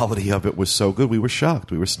quality of it was so good. We were shocked.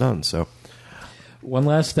 We were stunned. So, one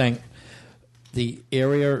last thing. The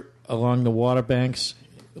area along the water banks,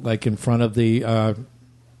 like in front of the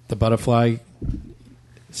butterfly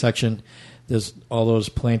section, there's all those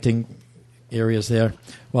planting areas there.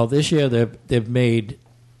 Well, this year they've made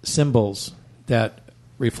symbols that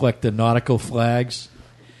reflect the nautical flags,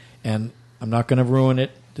 and I'm not going to ruin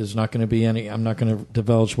it. There's not going to be any. I'm not going to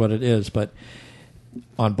divulge what it is, but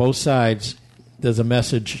on both sides there's a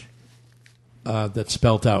message that's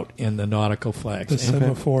spelt out in the nautical flags. The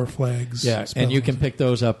semaphore flags. Yeah, and you can pick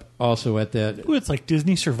those up also at that. Ooh, it's like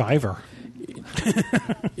Disney Survivor.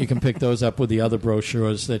 You can pick those up with the other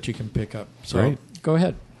brochures that you can pick up. So Go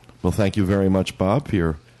ahead. Well, thank you very much, Bob, for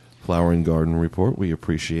your Flower and Garden report. We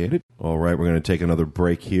appreciate it. All right, we're going to take another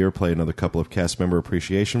break here, play another couple of cast member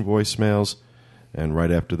appreciation voicemails, and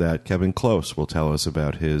right after that, Kevin Klose will tell us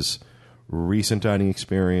about his recent dining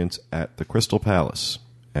experience at the Crystal Palace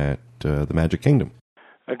at the Magic Kingdom.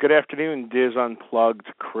 Good afternoon, DIS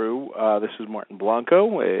Unplugged crew. This is Martin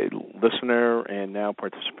Blanco, a listener and now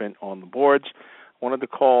participant on the boards. I wanted to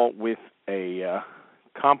call with a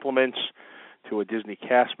compliments to a Disney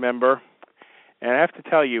cast member. And I have to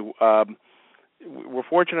tell you, we're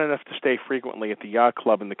fortunate enough to stay frequently at the Yacht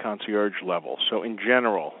Club and the concierge level. So in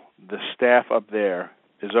general, the staff up there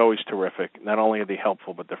is always terrific. Not only are they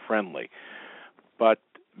helpful, but they're friendly. But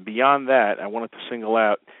beyond that, I wanted to single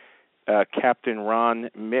out Captain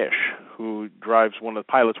Ron Mish, who pilots one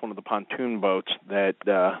of the pontoon boats that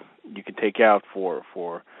you can take out for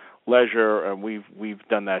leisure, and we've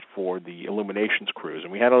done that for the Illuminations cruise.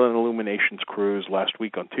 And we had an Illuminations cruise last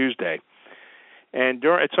week on Tuesday. And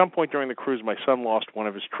at some point during the cruise, my son lost one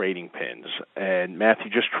of his trading pins. And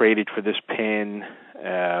Matthew just traded for this pin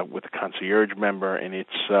with a concierge member, and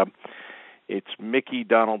it's Mickey,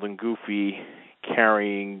 Donald, and Goofy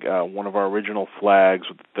carrying one of our original flags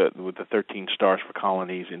with the 13 stars for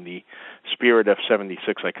colonies in the Spirit F-76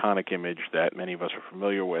 iconic image that many of us are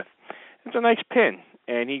familiar with. It's a nice pin,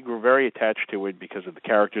 and he grew very attached to it because of the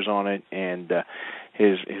characters on it and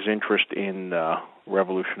his interest in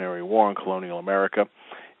Revolutionary War and colonial America.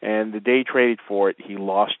 And the day he traded for it, he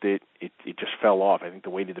lost it. It just fell off. I think the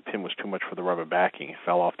weight of the pin was too much for the rubber backing. It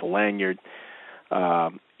fell off the lanyard,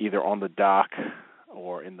 either on the dock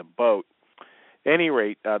or in the boat. At any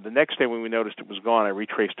rate, the next day when we noticed it was gone, I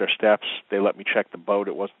retraced our steps. They let me check the boat.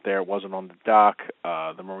 It wasn't there. It wasn't on the dock.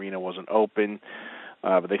 The marina wasn't open.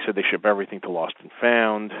 But they said they ship everything to Lost and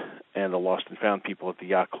Found, and the Lost and Found people at the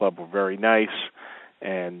Yacht Club were very nice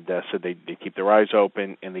and said they keep their eyes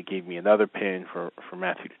open, and they gave me another pin for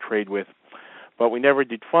Matthew to trade with. But we never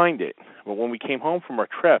did find it. But when we came home from our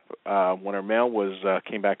trip, when our mail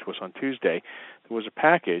came back to us on Tuesday, there was a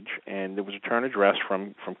package, and there was a return address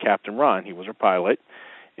from Captain Ron. He was our pilot,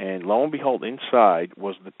 and lo and behold, inside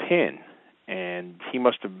was the pin. And he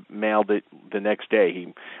must have mailed it the next day.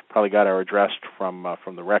 He probably got our address from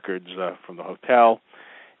the records from the hotel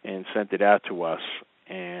and sent it out to us.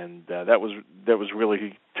 And that was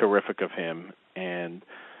really terrific of him. And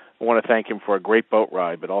I want to thank him for a great boat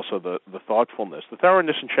ride, but also the thoughtfulness, the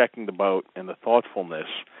thoroughness in checking the boat, and the thoughtfulness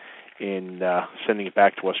in sending it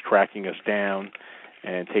back to us, tracking us down,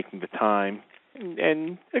 and taking the time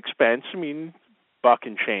and expense. I mean, buck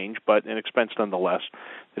and change, but an expense nonetheless,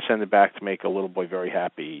 to send it back to make a little boy very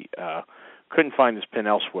happy. Couldn't find this pin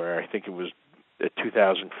elsewhere. I think it was a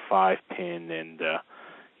 2005 pin, and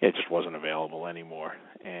it just wasn't available anymore.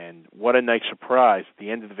 And what a nice surprise at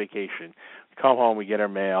the end of the vacation. We come home, we get our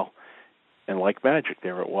mail, and like magic,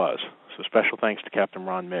 there it was. So special thanks to Captain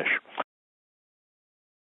Ron Mish.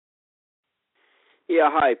 Yeah,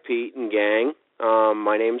 hi, Pete and gang.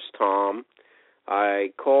 My name's Tom.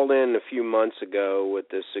 I called in a few months ago with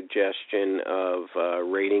the suggestion of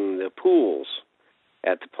rating the pools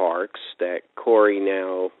at the parks that Corey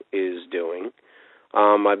now is doing.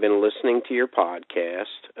 I've been listening to your podcast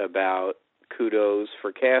about kudos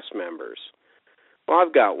for cast members. Well,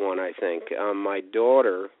 I've got one, I think. My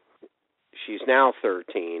daughter, she's now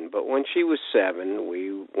 13, but when she was 7,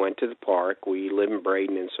 we went to the park. We live in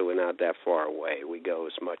Bradenton, so we're not that far away. We go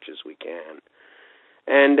as much as we can.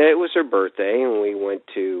 And it was her birthday, and we went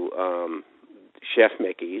to Chef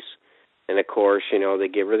Mickey's. And, of course, you know, they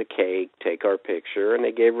give her the cake, take our picture, and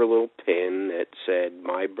they gave her a little pin that said,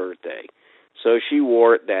 my birthday. So she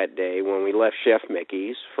wore it that day when we left Chef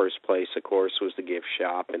Mickey's. First place, of course, was the gift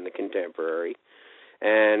shop in the Contemporary.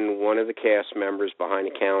 And one of the cast members behind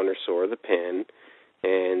the counter saw the pin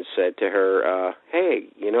and said to her, hey,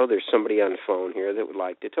 you know, there's somebody on the phone here that would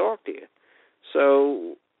like to talk to you.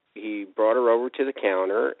 So he brought her over to the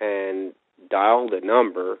counter and dialed a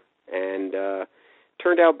number, and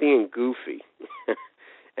turned out being Goofy.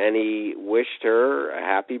 And he wished her a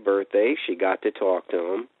happy birthday. She got to talk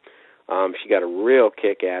to him. She got a real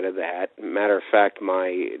kick out of that. Matter of fact,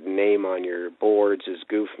 my name on your boards is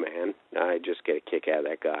Goofman. I just get a kick out of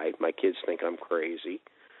that guy. My kids think I'm crazy.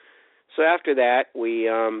 So after that, we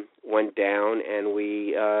went down and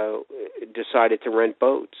we decided to rent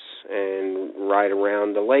boats and ride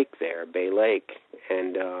around the lake there, Bay Lake.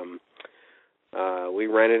 And we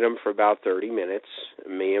rented them for about 30 minutes.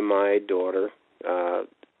 Me and my daughter,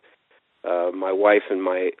 my wife and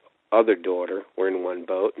my other daughter were in one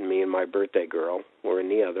boat, and me and my birthday girl were in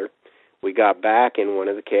the other. We got back, and one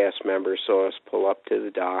of the cast members saw us pull up to the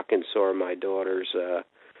dock and saw my daughter's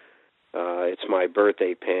it's my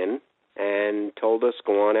birthday pin, and told us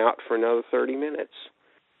go on out for another 30 minutes,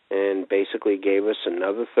 and basically gave us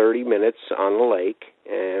another 30 minutes on the lake,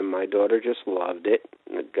 and my daughter just loved it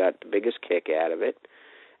and got the biggest kick out of it.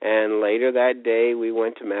 And later that day, we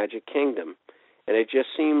went to Magic Kingdom, and it just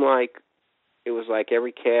seemed like it was like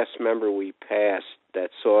every cast member we passed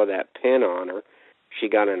that saw that pin on her, she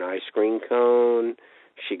got an ice cream cone,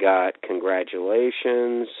 she got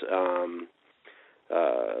congratulations.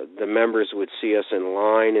 The members would see us in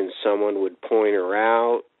line and someone would point her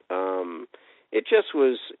out. It just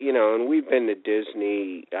was, you know, and we've been to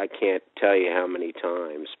Disney, I can't tell you how many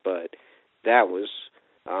times, but that was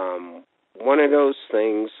one of those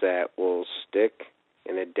things that will stick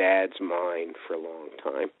in a dad's mind for a long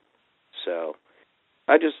time. So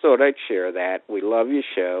I just thought I'd share that. We love your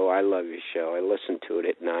show. I love your show. I listen to it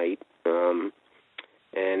at night.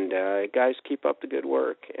 And guys, keep up the good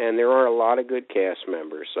work. And there are a lot of good cast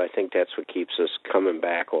members. I think that's what keeps us coming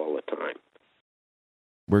back all the time.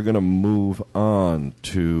 We're going to move on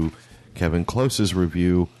to Kevin Klose's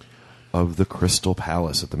review of the Crystal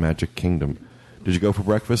Palace at the Magic Kingdom. Did you go for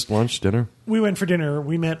breakfast, lunch, dinner? We went for dinner.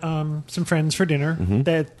 We met some friends for dinner. Mm-hmm.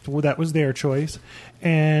 That was their choice.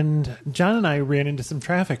 And John and I ran into some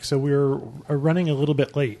traffic, so we were running a little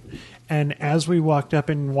bit late. And as we walked up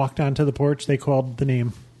and walked onto the porch, they called the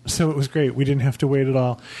name. So it was great. We didn't have to wait at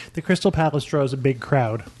all. The Crystal Palace draws a big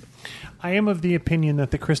crowd. I am of the opinion that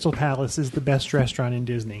the Crystal Palace is the best restaurant in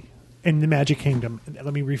Disney. In the Magic Kingdom.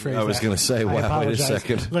 Let me rephrase that. I was going to say, wow, wait a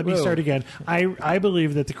second. Let me start again. I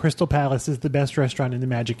believe that the Crystal Palace is the best restaurant in the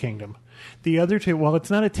Magic Kingdom. The other two, while it's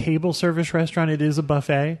not a table service restaurant, it is a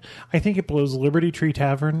buffet. I think it blows Liberty Tree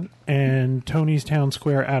Tavern and Tony's Town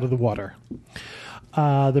Square out of the water.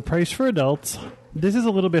 The price for adults, this is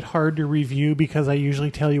a little bit hard to review because I usually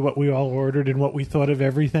tell you what we all ordered and what we thought of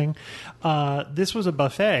everything. This was a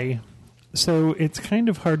buffet, so it's kind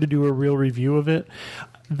of hard to do a real review of it.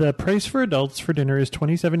 The price for adults for dinner is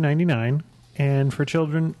 $27.99, and for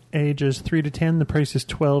children ages 3 to 10, the price is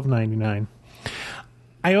 $12.99.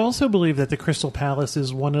 I also believe that the Crystal Palace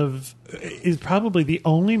is probably the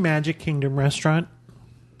only Magic Kingdom restaurant.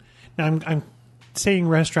 Now, I'm saying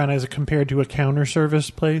restaurant as compared to a counter service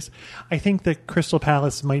place. I think the Crystal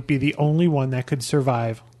Palace might be the only one that could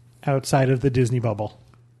survive outside of the Disney bubble.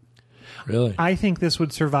 Really? I think this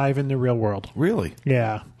would survive in the real world. Really?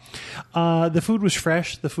 Yeah. The food was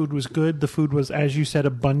fresh. The food was good. The food was, as you said,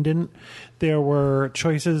 abundant. There were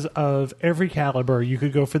choices of every caliber. You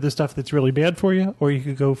could go for the stuff that's really bad for you, or you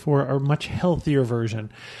could go for a much healthier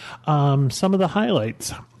version. Some of the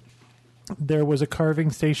highlights. There was a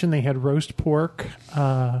carving station. They had roast pork.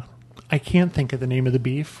 I can't think of the name of the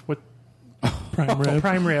beef. What?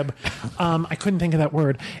 Prime rib. I couldn't think of that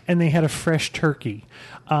word. And they had a fresh turkey.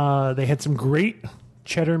 They had some great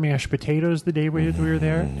cheddar mashed potatoes the day we were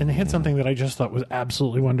there. And they had something that I just thought was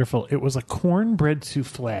absolutely wonderful. It was a cornbread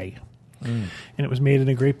souffle. And it was made in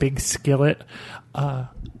a great big skillet.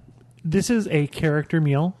 This is a character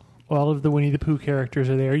meal. All of the Winnie the Pooh characters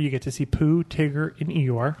are there. You get to see Pooh, Tigger, and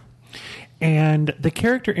Eeyore. And the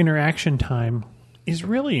character interaction time is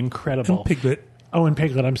really incredible. And Piglet. Oh, and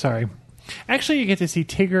Piglet, I'm sorry. Actually, you get to see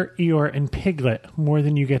Tigger, Eeyore, and Piglet more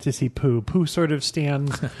than you get to see Pooh. Pooh sort of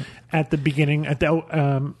stands at the beginning, at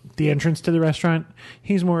the entrance to the restaurant.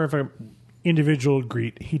 He's more of a individual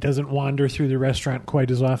greet. He doesn't wander through the restaurant quite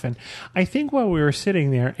as often. I think while we were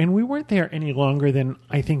sitting there, and we weren't there any longer than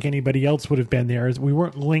I think anybody else would have been there, we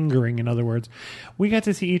weren't lingering, in other words, we got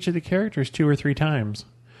to see each of the characters 2 or 3 times.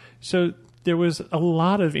 So there was a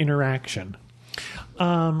lot of interaction.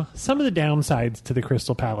 Some of the downsides to the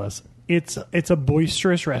Crystal Palace. It's a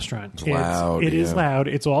boisterous restaurant. It's loud. It is loud.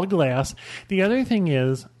 It's all glass. The other thing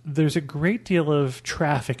is there's a great deal of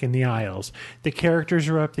traffic in the aisles. The characters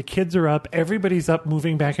are up. The kids are up. Everybody's up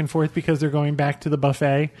moving back and forth because they're going back to the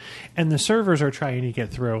buffet. And the servers are trying to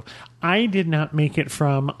get through. I did not make it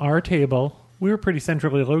from our table. We were pretty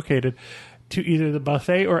centrally located to either the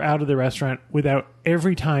buffet or out of the restaurant without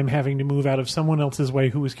every time having to move out of someone else's way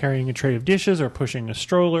who was carrying a tray of dishes or pushing a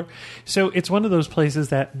stroller. So it's one of those places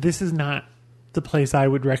that this is not the place I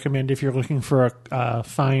would recommend if you're looking for a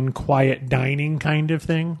fine, quiet dining kind of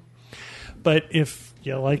thing. But if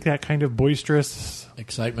you like that kind of boisterous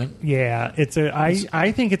excitement, yeah,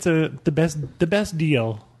 I think it's the best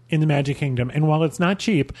deal in the Magic Kingdom. And while it's not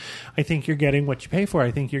cheap, I think you're getting what you pay for.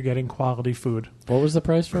 I think you're getting quality food. What was the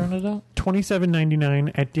price for an adult?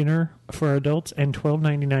 $27.99 at dinner for adults and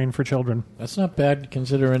 $12.99 for children. That's not bad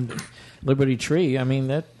considering Liberty Tree. I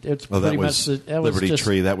mean, it's pretty much Liberty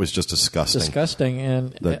Tree. That was just disgusting. Disgusting,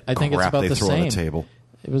 and the I think it's about the same. On the table.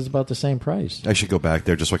 It was about the same price. I should go back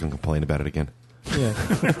there just so I can complain about it again. Yeah,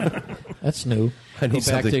 that's new. I need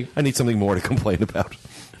something more to complain about.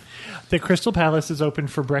 The Crystal Palace is open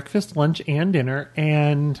for breakfast, lunch, and dinner,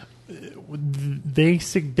 and they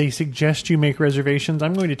suggest you make reservations.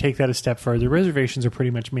 I'm going to take that a step further. Reservations are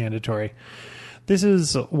pretty much mandatory. This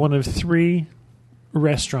is one of 3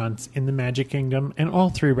 restaurants in the Magic Kingdom, and all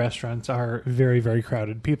 3 restaurants are very, very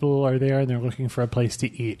crowded. People are there, and they're looking for a place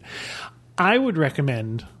to eat. I would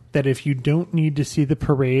recommend that if you don't need to see the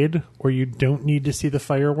parade or you don't need to see the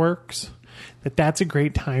fireworks, that's a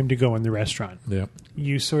great time to go in the restaurant. Yeah.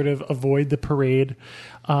 You sort of avoid the parade.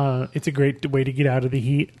 It's a great way to get out of the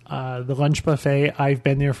heat. The lunch buffet, I've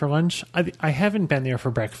been there for lunch. I haven't been there for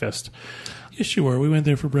breakfast. Yes, you were. We went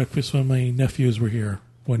there for breakfast when my nephews were here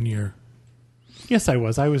one year. Yes, I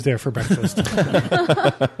was. I was there for breakfast.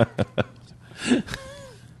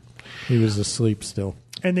 He was asleep still.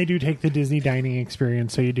 And they do take the Disney dining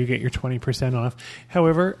experience, so you do get your 20% off.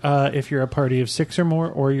 However, if you're a party of 6 or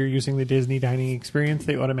more, or you're using the Disney dining experience,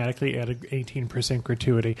 they automatically add an 18%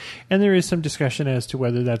 gratuity. And there is some discussion as to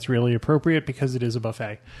whether that's really appropriate because it is a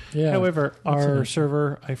buffet. Yeah, however, our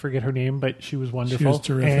server, I forget her name, but she was wonderful. She was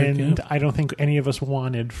terrific, and yeah. I don't think any of us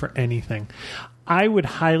wanted for anything. I would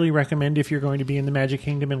highly recommend if you're going to be in the Magic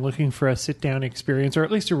Kingdom and looking for a sit-down experience, or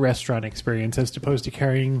at least a restaurant experience, as opposed to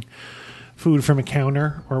carrying food from a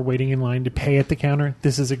counter or waiting in line to pay at the counter,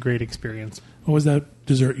 this is a great experience. What was that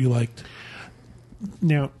dessert you liked?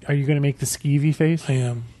 Now, are you going to make the skeevy face? I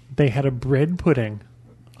am. They had a bread pudding,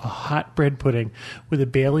 a hot bread pudding with a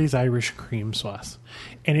Bailey's Irish cream sauce.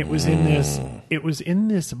 And it was in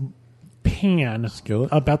this pan skillet?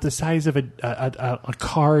 About the size of a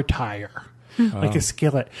car tire. Like a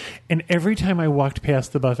skillet. And every time I walked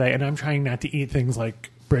past the buffet, and I'm trying not to eat things like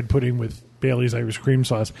bread pudding with Bailey's Irish cream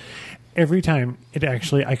sauce, every time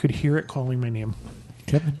I could hear it calling my name.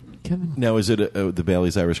 Kevin. Kevin. Now, is it the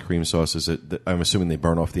Bailey's Irish cream sauce? Is it? I'm assuming they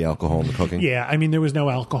burn off the alcohol in the cooking. Yeah, I mean, there was no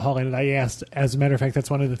alcohol in it. I asked, as a matter of fact, that's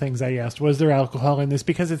one of the things I asked. Was there alcohol in this?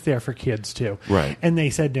 Because it's there for kids, too. Right. And they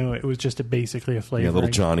said no, it was just basically a flavor. Yeah, little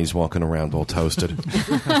Johnny's walking around all toasted.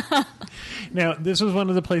 Now, this was one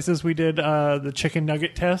of the places we did the chicken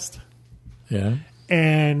nugget test. Yeah.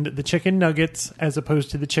 And the chicken nuggets, as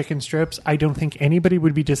opposed to the chicken strips, I don't think anybody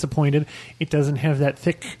would be disappointed. It doesn't have that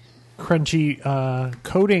thick, crunchy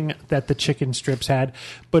coating that the chicken strips had,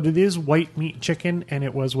 but it is white meat chicken, and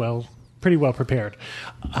it was pretty well prepared.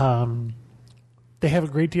 They have a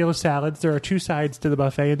great deal of salads. There are two sides to the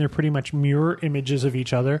buffet, and they're pretty much mirror images of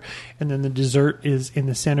each other. And then the dessert is in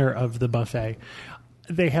the center of the buffet.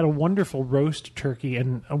 They had a wonderful roast turkey,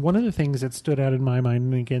 and one of the things that stood out in my mind,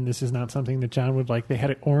 and again, this is not something that John would like, they had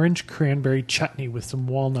an orange cranberry chutney with some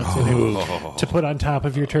walnuts in it to put on top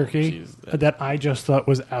of your turkey that I just thought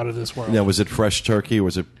was out of this world. Now, was it fresh turkey or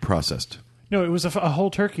was it processed? No, it was a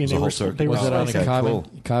whole turkey. And It was a whole turkey. They were Was it on a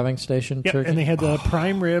slicing. carving station Yep, turkey? and they had the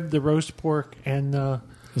prime rib, the roast pork, and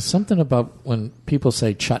There's something about when people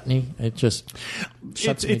say chutney, it just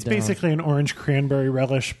shuts me it's down. basically an orange cranberry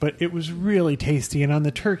relish, but it was really tasty. And on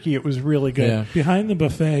the turkey, it was really good. Yeah. Behind the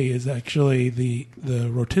buffet is actually the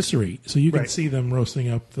rotisserie, so you can Right. see them roasting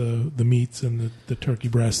up the meats and the turkey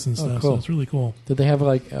breasts and stuff. cool. So it's really cool. Did they have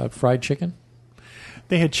like fried chicken?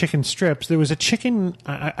 They had chicken strips. There was a chicken.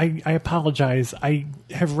 I apologize. I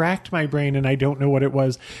have racked my brain and I don't know what it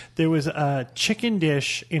was. There was a chicken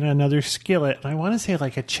dish in another skillet. And I want to say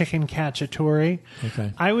like a chicken cacciatore.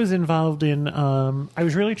 Okay. I was involved in. I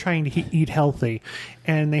was really trying to eat healthy,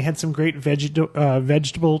 and they had some great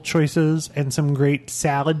vegetable choices and some great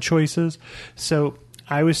salad choices. So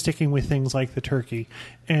I was sticking with things like the turkey.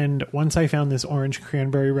 And once I found this orange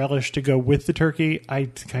cranberry relish to go with the turkey, I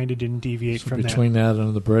kind of didn't deviate from Between that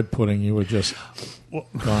and the bread pudding, you were just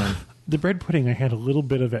gone. The bread pudding, I had a little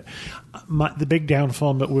bit of it. The big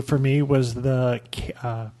downfall for me was the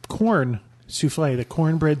corn souffle, the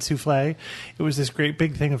cornbread souffle. It was this great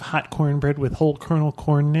big thing of hot cornbread with whole kernel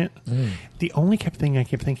corn in it. The only thing I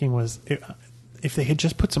kept thinking was, if they had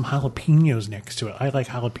just put some jalapenos next to it. I like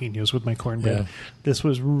jalapenos with my cornbread. Yeah. This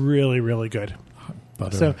was really, really good.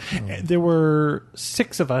 Butter. So there were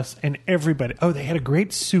 6 of us, and everybody. Oh, they had a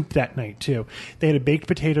great soup that night too. They had a baked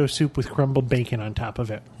potato soup with crumbled bacon on top of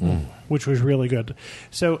it, which was really good.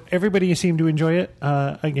 So everybody seemed to enjoy it.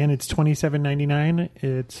 Again, it's $27.99.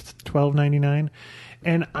 It's $12.99,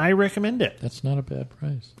 and I recommend it. That's not a bad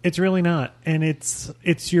price. It's really not, and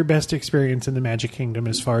it's your best experience in the Magic Kingdom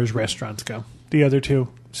as far as restaurants go. The other two,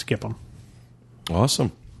 skip them.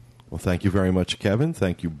 Awesome. Well, thank you very much, Kevin.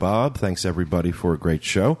 Thank you, Bob. Thanks, everybody, for a great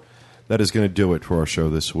show. That is going to do it for our show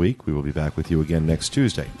this week. We will be back with you again next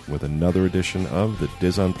Tuesday with another edition of the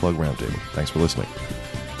DIS Unplugged Roundtable. Thanks for listening.